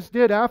Jesus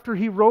did after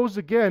He rose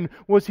again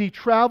was He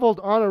traveled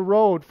on a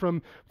road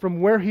from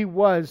where He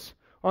was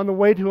on the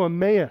way to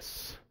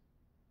Emmaus.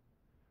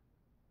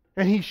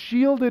 And He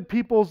shielded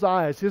people's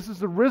eyes. This is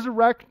the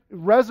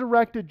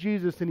resurrected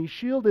Jesus, and He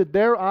shielded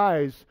their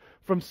eyes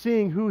from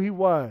seeing who He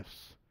was.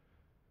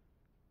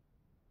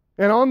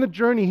 And on the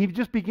journey, He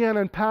just began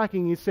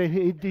unpacking. He'd say,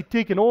 he'd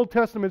take an Old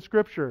Testament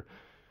Scripture,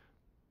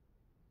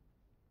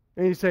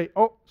 and He'd say,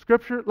 oh,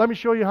 Scripture, let me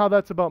show you how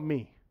that's about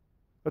me.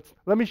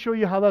 Let me show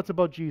you how that's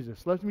about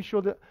Jesus. Let me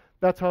show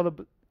that's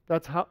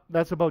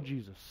about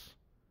Jesus.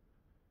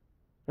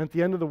 And at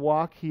the end of the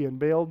walk, He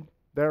unveiled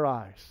their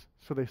eyes,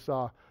 so they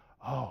saw,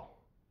 oh,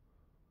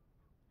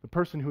 the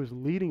person who was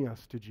leading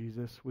us to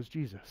Jesus was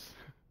Jesus.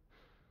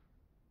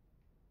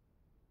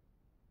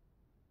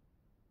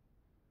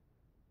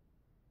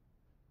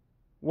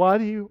 Why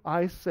do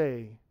I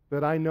say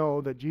that I know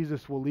that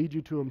Jesus will lead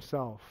you to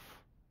Himself?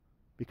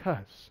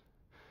 Because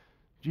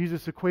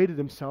Jesus equated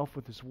Himself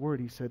with His Word.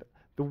 He said,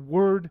 The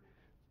Word,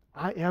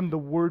 I am the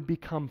Word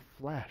become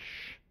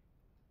flesh.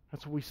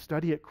 That's what we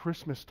study at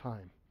Christmas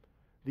time.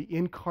 The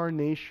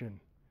incarnation.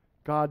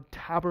 God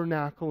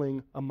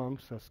tabernacling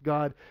amongst us.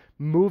 God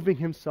moving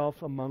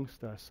Himself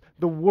amongst us.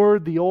 The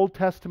Word, the Old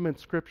Testament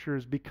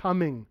Scriptures,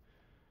 becoming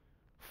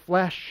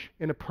flesh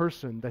in a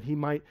person that He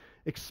might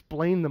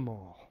explain them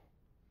all.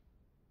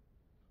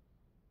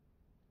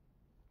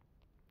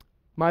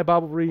 My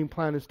Bible reading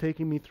plan is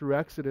taking me through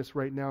Exodus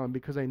right now, and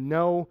because I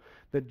know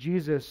that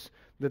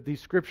that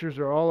these Scriptures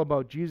are all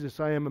about Jesus,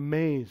 I am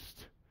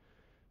amazed.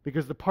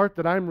 Because the part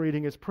that I'm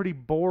reading is pretty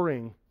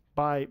boring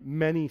by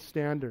many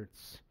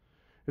standards.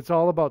 It's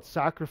all about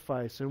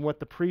sacrifice and what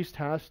the priest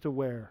has to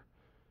wear,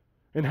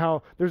 and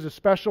how there's a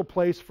special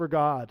place for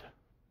God.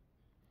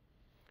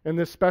 And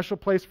this special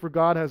place for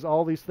God has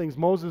all these things.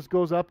 Moses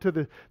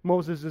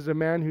is a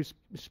man who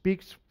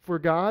speaks for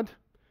God.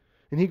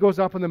 And he goes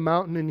up on the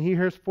mountain and he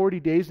hears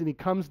 40 days and he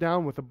comes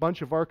down with a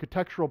bunch of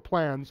architectural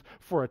plans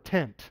for a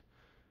tent.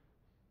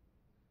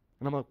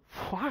 And I'm like,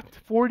 what?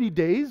 40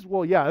 days?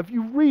 Well, yeah, if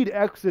you read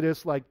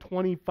Exodus like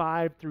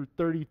 25 through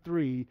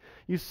 33,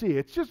 you see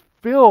it's just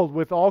filled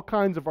with all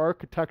kinds of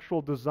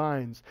architectural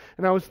designs.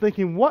 And I was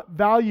thinking, what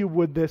value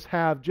would this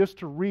have just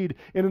to read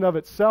in and of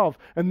itself?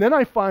 And then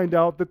I find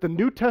out that the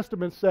New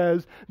Testament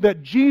says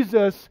that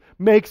Jesus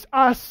makes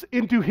us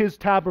into His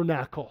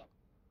tabernacle.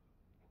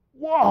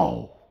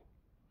 Whoa!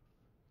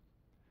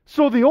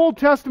 So the Old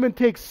Testament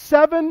takes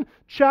 7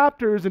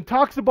 chapters and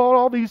talks about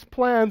all these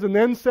plans and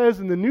then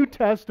says in the New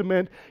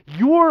Testament,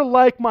 you're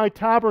like my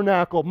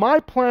tabernacle. My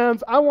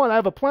plans, I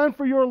have a plan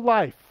for your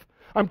life.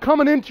 I'm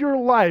coming into your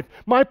life.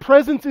 My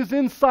presence is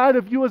inside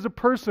of you as a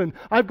person.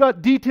 I've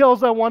got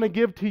details I want to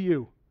give to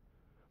you.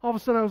 All of a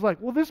sudden I was like,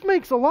 well, this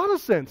makes a lot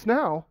of sense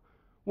now,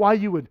 why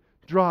you would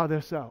draw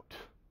this out.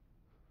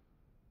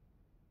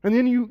 And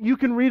then you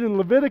can read in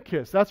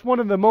Leviticus. That's one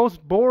of the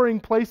most boring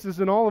places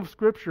in all of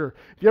Scripture.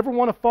 If you ever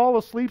want to fall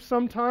asleep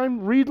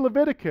sometime, read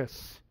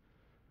Leviticus.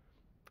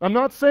 I'm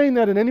not saying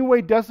that in any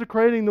way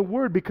desecrating the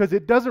Word, because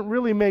it doesn't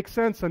really make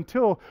sense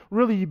until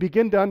really you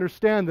begin to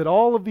understand that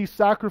all of these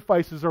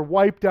sacrifices are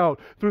wiped out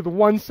through the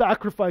one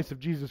sacrifice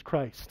of Jesus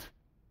Christ.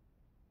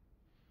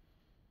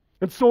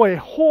 And so a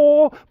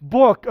whole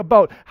book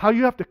about how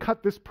you have to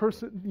cut this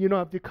person,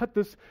 have to cut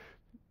this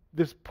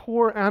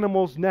poor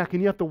animal's neck,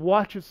 and you have to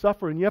watch it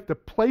suffer, and you have to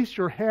place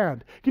your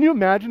hand. Can you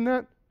imagine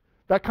that?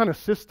 That kind of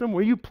system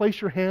where you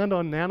place your hand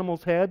on an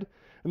animal's head,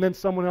 and then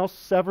someone else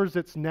severs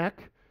its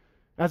neck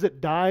as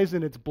it dies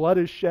and its blood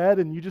is shed,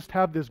 and you just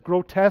have this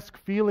grotesque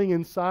feeling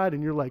inside,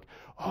 and you're like,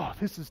 oh,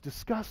 this is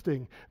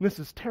disgusting, and this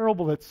is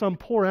terrible that some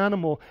poor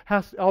animal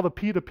all the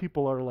PETA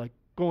people are like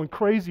going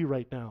crazy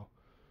right now.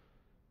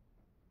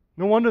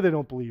 No wonder they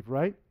don't believe,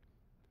 right?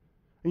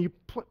 And you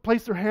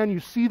place their hand, you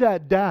see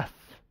that death.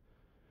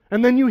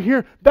 And then you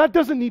hear, that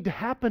doesn't need to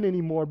happen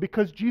anymore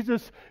because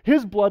Jesus,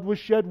 His blood was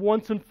shed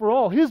once and for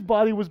all. His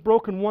body was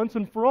broken once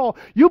and for all.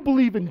 You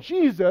believe in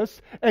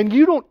Jesus, and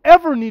you don't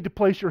ever need to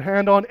place your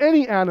hand on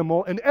any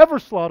animal and ever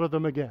slaughter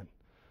them again.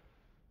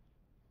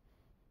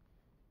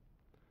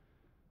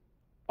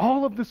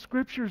 All of the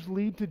Scriptures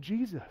lead to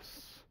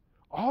Jesus.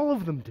 All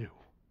of them do.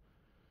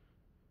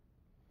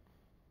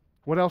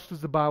 What else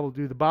does the Bible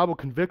do? The Bible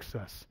convicts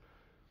us.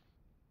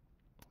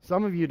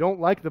 Some of you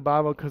don't like the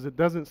Bible because it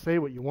doesn't say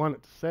what you want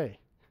it to say.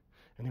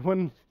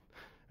 Anyone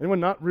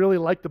not really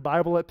like the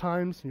Bible at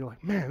times? And you're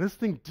like, man, this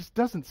thing just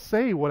doesn't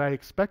say what I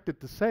expect it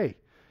to say.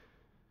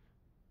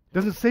 It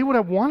doesn't say what I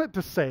want it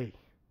to say.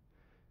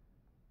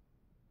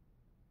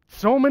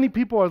 So many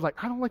people are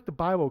like, I don't like the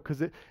Bible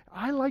because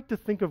I like to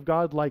think of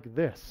God like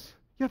this.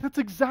 Yeah, that's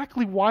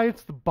exactly why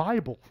it's the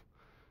Bible.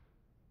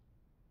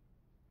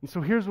 And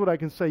so here's what I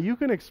can say. You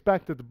can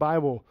expect that the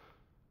Bible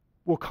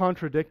will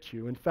contradict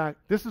you. In fact,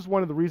 this is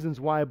one of the reasons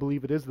why I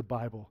believe it is the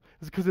Bible.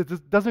 It's because it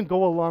just doesn't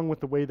go along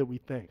with the way that we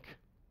think.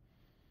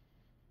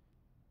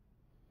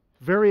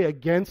 Very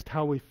against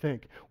how we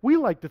think. We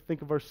like to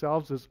think of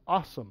ourselves as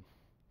awesome.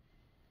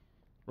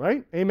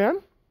 Right?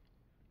 Amen?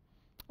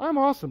 I'm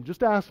awesome.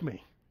 Just ask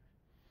me.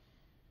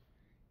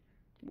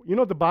 You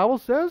know what the Bible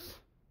says?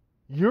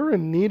 You're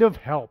in need of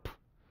help.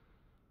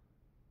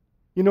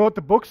 You know what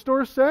the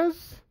bookstore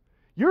says?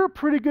 You're a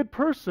pretty good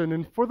person,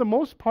 and for the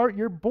most part,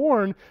 you're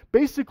born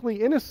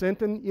basically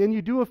innocent, and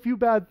you do a few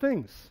bad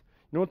things.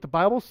 You know what the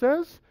Bible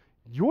says?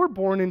 You're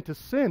born into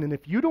sin, and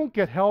if you don't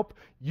get help,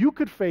 you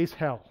could face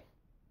hell.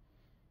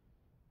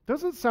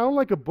 Doesn't sound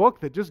like a book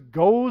that just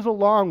goes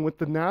along with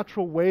the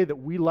natural way that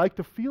we like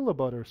to feel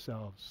about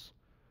ourselves.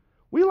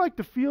 We like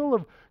to feel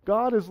of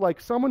God as like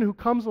someone who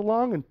comes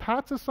along and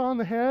pats us on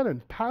the head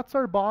and pats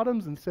our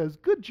bottoms and says,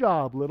 good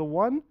job, little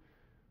one.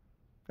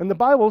 And the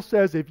Bible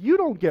says if you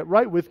don't get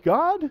right with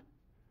God,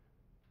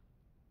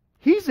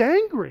 He's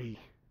angry.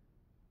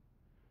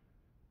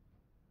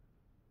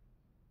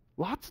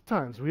 Lots of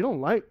times we don't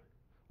like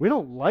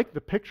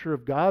the picture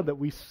of God that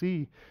we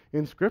see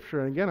in Scripture.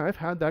 And again, I've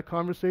had that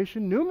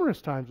conversation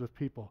numerous times with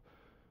people.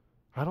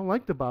 I don't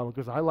like the Bible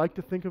because I like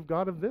to think of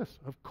God of this.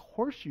 Of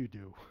course you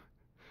do.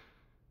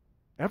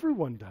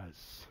 Everyone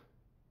does.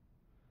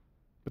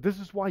 But this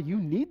is why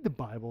you need the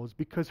Bible, is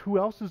because who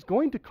else is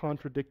going to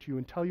contradict you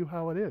and tell you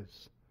how it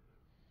is?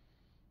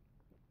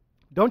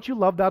 Don't you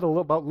love that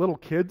about little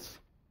kids?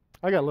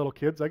 I got little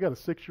kids. I got a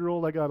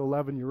 6-year-old. I got an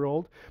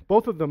 11-year-old.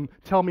 Both of them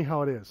tell me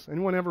how it is.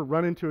 Anyone ever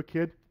run into a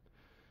kid?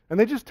 And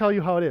they just tell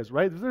you how it is,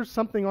 right? If there's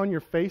something on your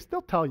face,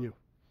 they'll tell you.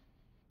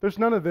 There's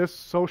none of this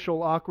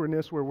social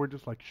awkwardness where we're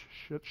just like,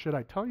 should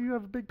I tell you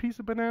have a big piece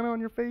of banana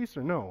on your face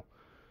or no?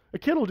 A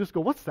kid will just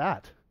go, what's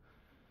that?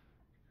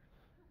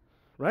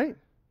 Right?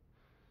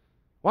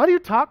 Why do you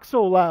talk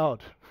so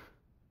loud?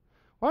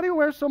 Why do you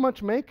wear so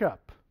much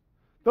makeup?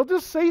 They'll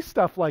just say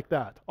stuff like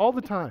that all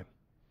the time.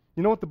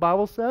 You know what the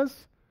Bible says?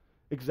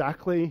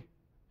 Exactly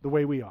the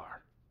way we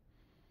are.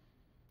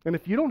 And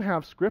if you don't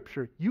have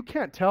Scripture, you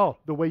can't tell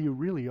the way you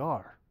really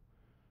are.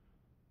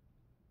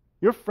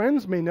 Your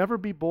friends may never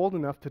be bold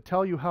enough to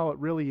tell you how it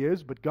really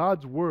is, but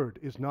God's Word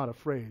is not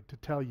afraid to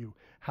tell you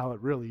how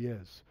it really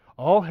is.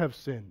 All have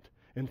sinned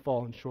and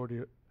fallen short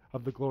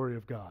of the glory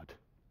of God.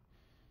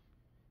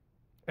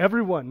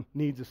 Everyone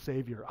needs a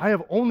Savior. I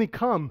have only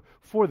come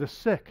for the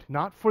sick,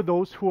 not for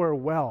those who are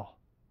well.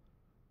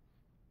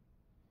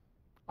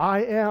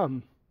 I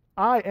am.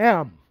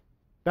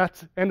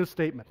 That's end of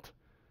statement.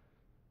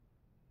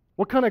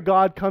 What kind of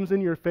God comes in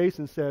your face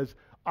and says,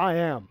 I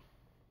am?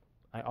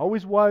 I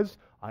always was.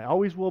 I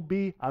always will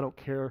be. I don't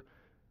care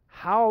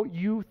how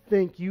you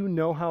think you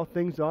know how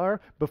things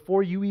are.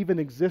 Before you even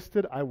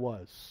existed, I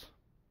was.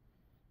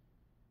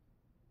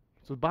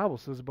 So the Bible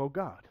says about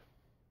God.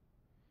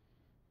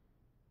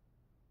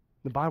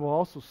 The Bible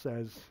also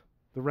says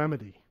the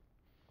remedy.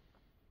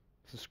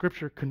 So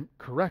Scripture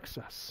corrects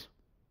us.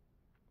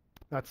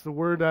 That's the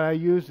word I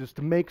use, is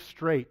to make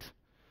straight.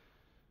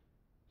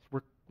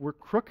 We're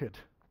crooked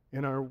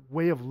in our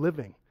way of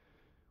living.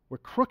 We're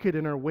crooked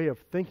in our way of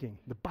thinking.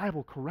 The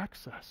Bible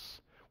corrects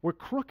us. We're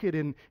crooked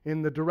in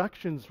the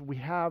directions we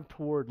have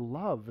toward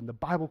love, and the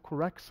Bible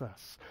corrects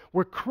us.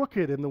 We're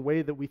crooked in the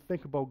way that we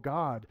think about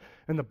God,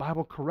 and the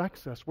Bible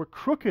corrects us. We're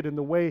crooked in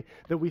the way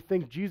that we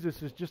think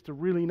Jesus is just a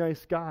really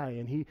nice guy,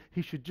 and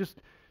he should just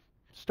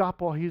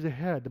stop while he's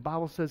ahead. The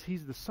Bible says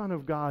he's the Son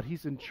of God.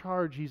 He's in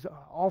charge. He's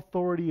all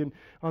authority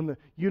on the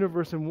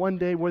universe, and one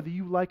day, whether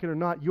you like it or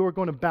not, you're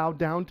going to bow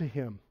down to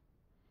him.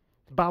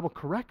 The Bible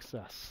corrects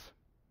us.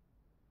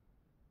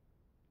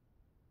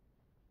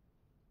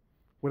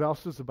 What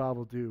else does the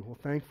Bible do? Well,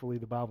 thankfully,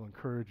 the Bible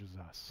encourages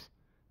us.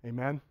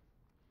 Amen?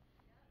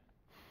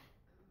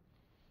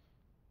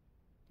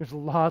 There's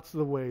lots of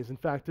the ways. In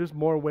fact, there's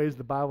more ways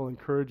the Bible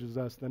encourages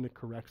us than it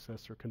corrects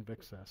us or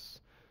convicts us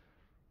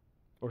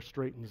or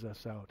straightens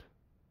us out.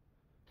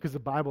 Because the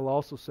Bible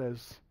also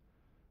says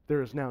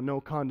there is now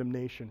no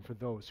condemnation for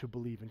those who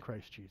believe in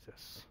Christ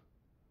Jesus.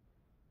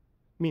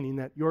 Meaning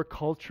that your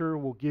culture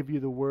will give you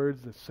the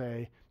words that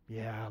say,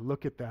 yeah,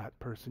 look at that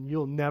person.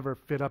 You'll never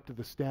fit up to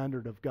the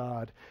standard of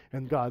God.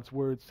 And God's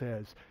Word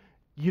says,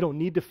 you don't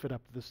need to fit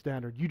up to the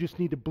standard. You just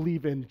need to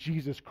believe in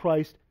Jesus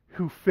Christ,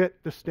 who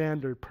fit the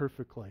standard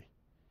perfectly.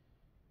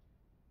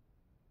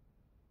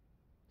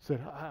 Said,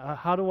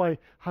 how do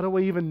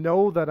I even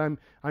know that I'm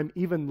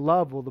even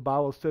loved? Well, the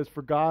Bible says,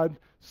 for God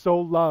so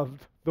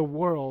loved the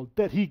world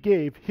that he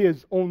gave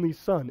his only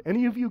Son.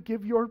 Any of you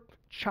give your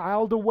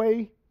child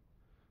away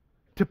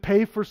to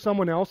pay for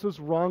someone else's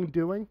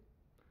wrongdoing?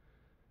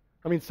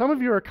 I mean, some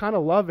of you are kind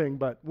of loving,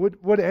 but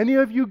would any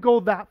of you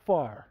go that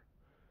far?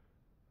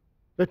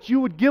 That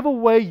you would give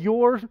away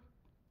your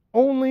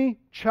only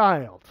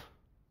child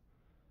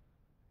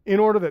in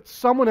order that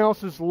someone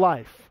else's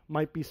life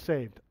might be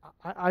saved?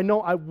 I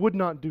know I would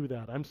not do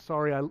that. I'm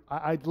sorry.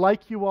 I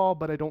like you all,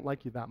 but I don't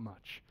like you that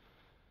much.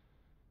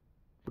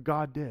 But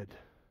God did.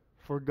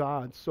 For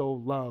God so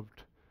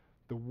loved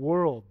the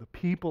world, the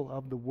people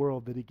of the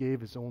world, that he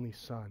gave his only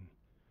Son,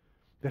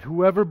 that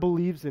whoever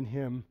believes in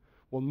him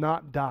will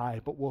not die,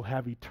 but will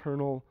have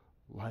eternal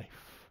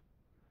life.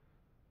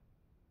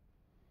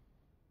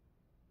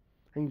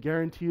 I can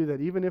guarantee you that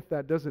even if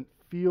that doesn't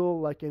feel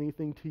like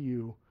anything to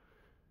you,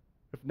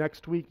 if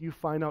next week you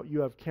find out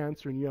you have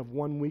cancer and you have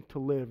 1 week to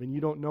live and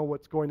you don't know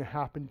what's going to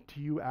happen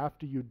to you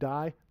after you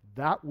die,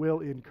 that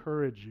will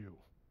encourage you.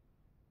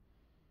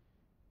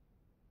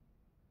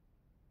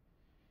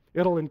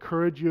 It'll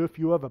encourage you if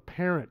you have a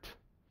parent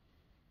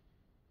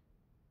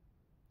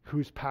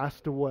who's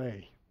passed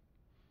away,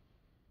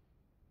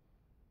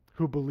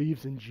 who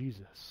believes in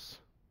Jesus.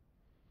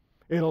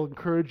 It'll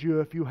encourage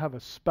you if you have a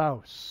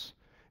spouse.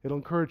 It'll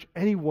encourage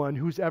anyone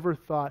who's ever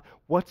thought,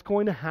 what's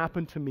going to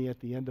happen to me at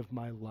the end of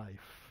my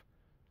life?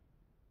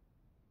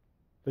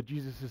 That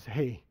Jesus says,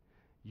 hey,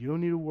 you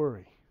don't need to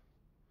worry.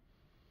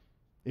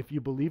 If you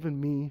believe in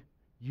me,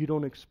 you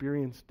don't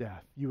experience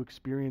death. You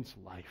experience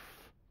life.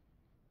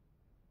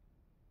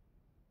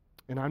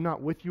 And I'm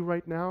not with you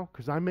right now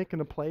because I'm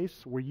making a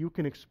place where you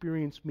can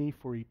experience me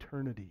for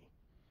eternity.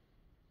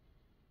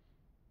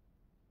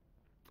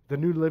 The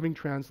New Living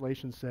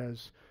Translation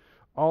says,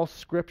 all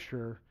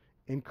Scripture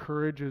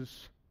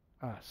encourages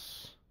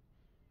us.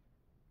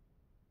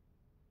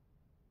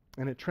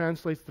 And it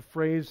translates the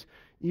phrase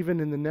even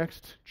in the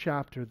next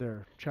chapter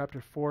there,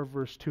 chapter 4,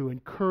 verse 2,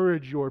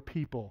 encourage your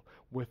people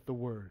with the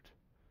word.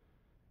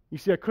 You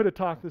see, I could have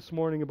talked this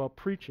morning about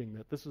preaching,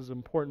 that this is an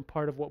important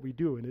part of what we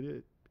do,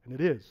 and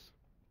it is.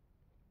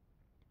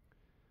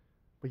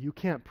 But you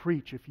can't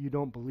preach if you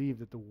don't believe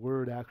that the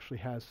word actually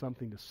has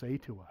something to say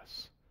to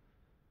us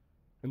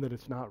and that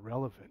it's not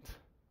relevant.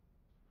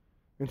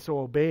 And so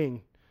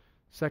obeying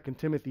 2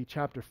 Timothy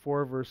chapter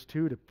 4, verse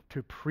 2,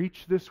 to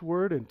preach this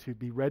word and to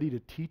be ready to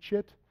teach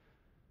it,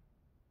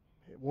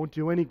 it won't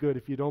do any good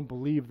if you don't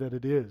believe that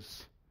it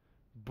is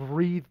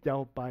breathed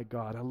out by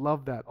God. I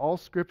love that. All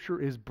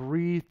Scripture is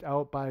breathed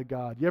out by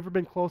God. You ever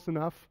been close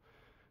enough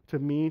to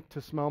me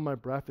to smell my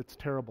breath? It's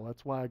terrible.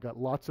 That's why I got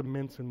lots of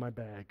mints in my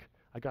bag.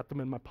 I got them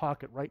in my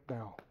pocket right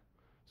now.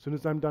 As soon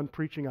as I'm done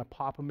preaching, I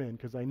pop them in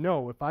because I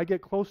know if I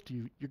get close to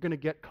you, you're going to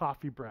get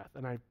coffee breath.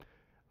 And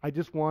I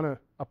just want to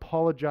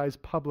apologize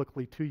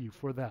publicly to you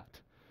for that.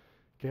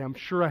 Okay, I'm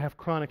sure I have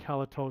chronic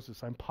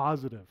halitosis. I'm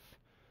positive.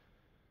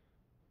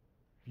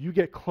 If you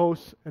get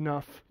close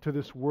enough to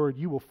this word,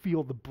 you will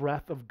feel the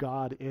breath of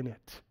God in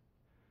it.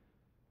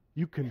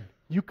 You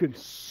can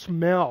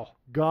smell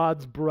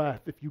God's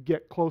breath if you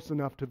get close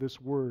enough to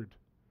this word.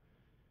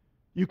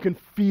 You can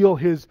feel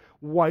His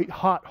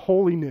white-hot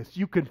holiness.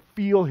 You can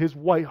feel His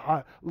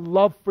white-hot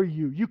love for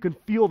you. You can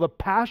feel the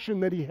passion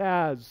that He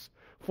has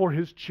for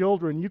His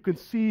children. You can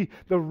see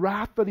the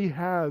wrath that He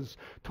has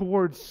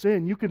towards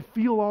sin. You can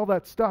feel all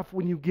that stuff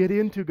when you get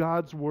into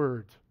God's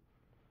Word.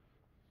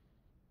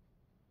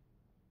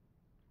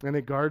 And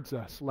it guards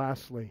us,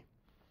 lastly.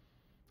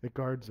 It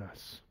guards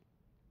us.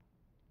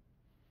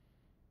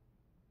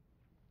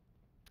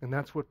 And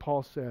that's what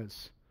Paul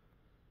says.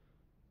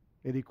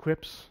 It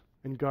equips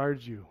and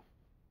guards you.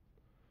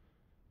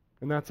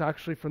 And that's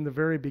actually from the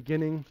very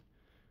beginning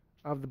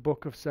of the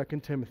book of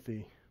 2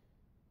 Timothy.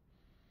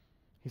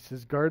 He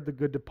says, guard the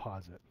good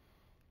deposit.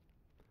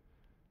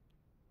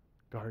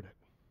 Guard it.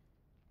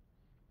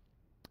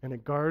 And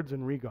it guards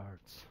and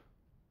regards.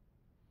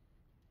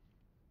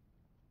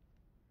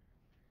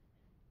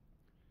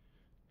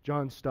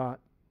 John Stott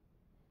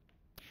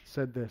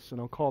said this,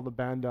 and I'll call the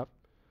band up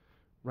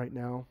right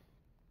now.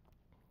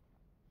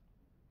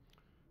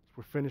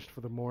 We're finished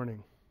for the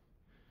morning.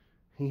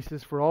 He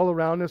says, for all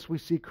around us we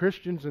see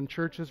Christians and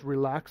churches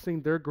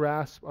relaxing their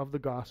grasp of the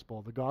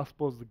gospel. The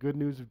gospel is the good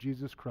news of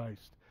Jesus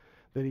Christ,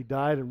 that He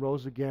died and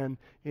rose again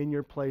in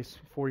your place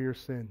for your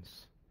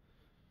sins.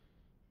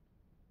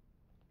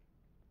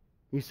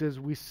 He says,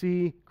 we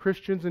see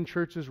Christians and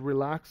churches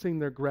relaxing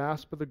their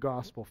grasp of the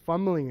gospel,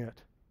 fumbling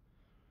it,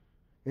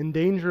 in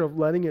danger of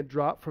letting it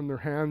drop from their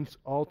hands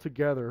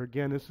altogether.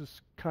 Again, this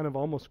is kind of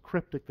almost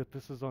cryptic that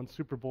this is on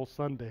Super Bowl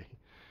Sunday.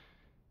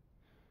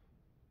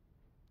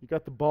 You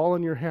got the ball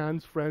in your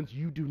hands, friends.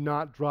 You do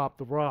not drop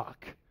the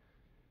rock.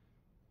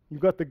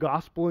 You've got the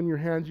gospel in your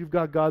hands. You've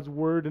got God's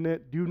word in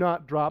it. Do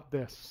not drop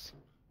this.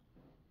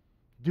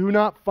 Do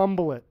not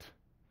fumble it.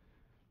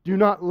 Do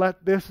not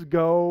let this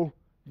go.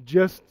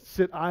 Just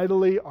sit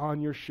idly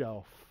on your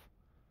shelf.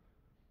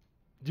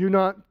 Do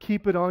not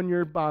keep it on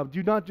your Bible.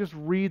 Do not just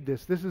read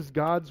this. This is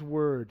God's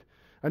word.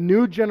 A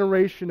new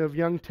generation of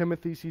young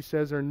Timothys, he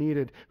says, are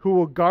needed, who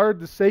will guard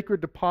the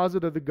sacred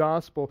deposit of the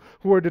gospel,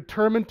 who are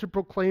determined to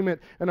proclaim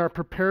it and are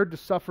prepared to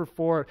suffer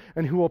for it,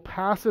 and who will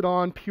pass it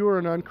on pure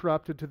and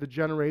uncorrupted to the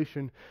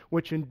generation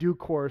which in due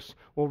course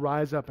will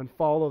rise up and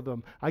follow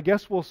them. I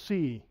guess we'll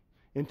see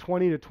in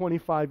 20 to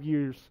 25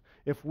 years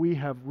if we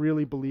have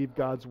really believed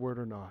God's word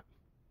or not.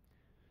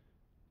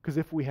 Because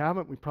if we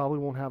haven't, we probably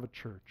won't have a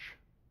church.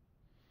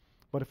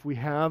 But if we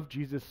have,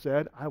 Jesus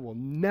said, I will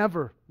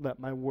never let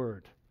my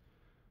word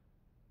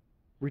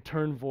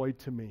return void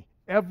to me.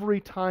 Every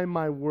time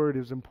my word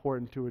is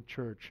important to a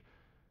church,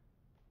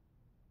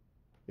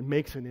 it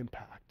makes an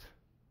impact.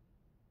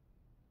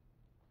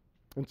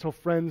 And so,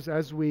 friends,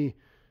 as we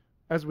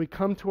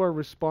come to our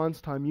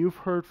response time, you've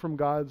heard from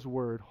God's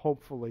word,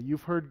 hopefully.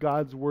 You've heard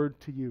God's word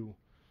to you.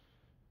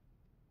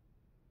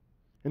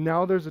 And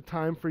now there's a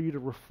time for you to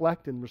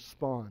reflect and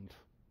respond.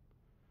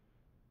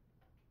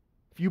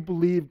 If you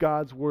believe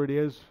God's word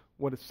is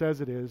what it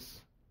says it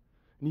is,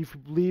 and if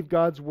you believe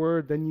God's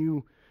word, then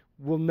you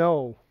will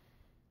know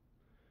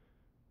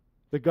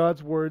that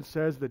God's word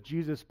says that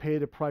Jesus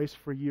paid a price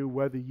for you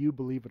whether you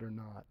believe it or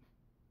not.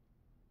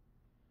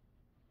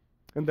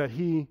 And that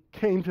He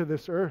came to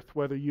this earth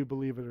whether you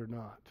believe it or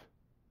not.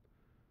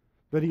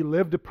 That He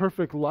lived a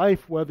perfect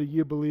life whether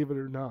you believe it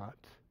or not.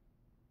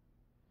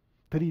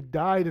 That He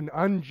died an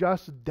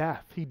unjust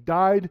death. He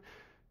died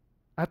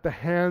at the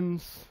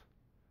hands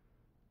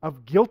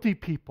of guilty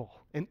people.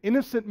 An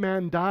innocent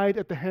man died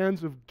at the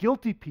hands of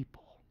guilty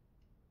people.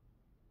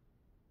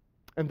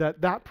 And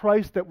that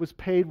price that was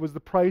paid was the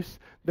price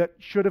that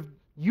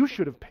you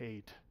should have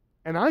paid.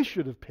 And I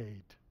should have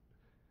paid.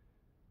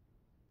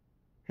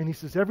 And He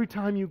says, every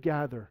time you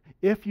gather,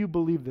 if you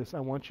believe this, I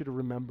want you to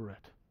remember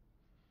it.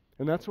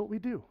 And that's what we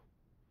do.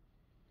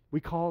 We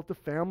call it the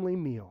family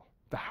meal,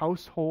 the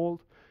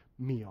household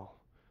meal,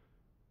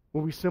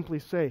 where we simply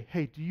say,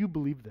 hey, do you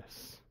believe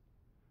this?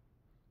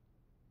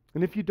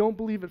 And if you don't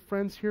believe it,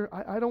 friends, here,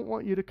 I don't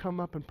want you to come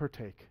up and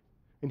partake.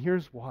 And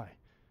here's why.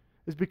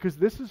 Is because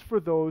this is for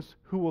those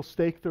who will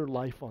stake their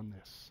life on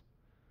this.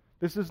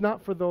 This is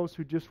not for those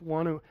who just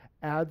want to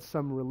add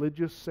some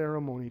religious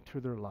ceremony to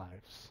their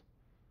lives.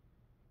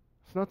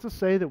 It's not to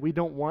say that we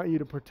don't want you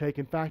to partake.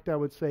 In fact, I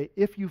would say,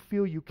 if you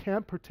feel you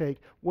can't partake,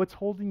 what's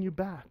holding you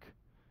back?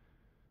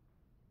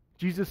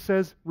 Jesus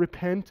says,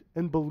 repent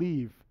and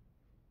believe,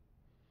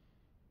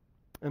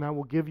 and I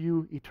will give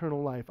you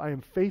eternal life. I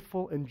am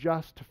faithful and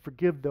just to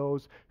forgive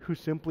those who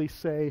simply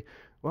say,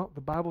 well,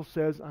 the Bible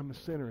says I'm a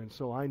sinner, and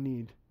so I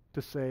need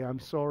to say I'm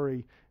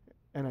sorry,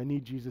 and I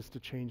need Jesus to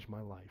change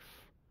my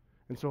life.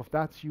 And so if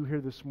that's you here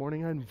this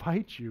morning, I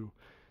invite you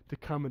to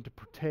come and to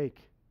partake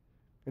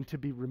and to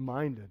be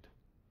reminded.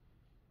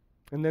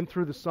 And then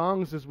through the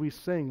songs as we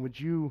sing, would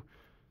you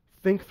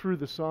think through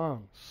the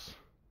songs?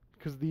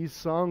 Because these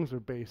songs are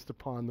based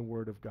upon the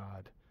Word of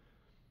God.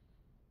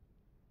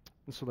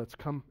 And so let's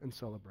come and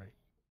celebrate.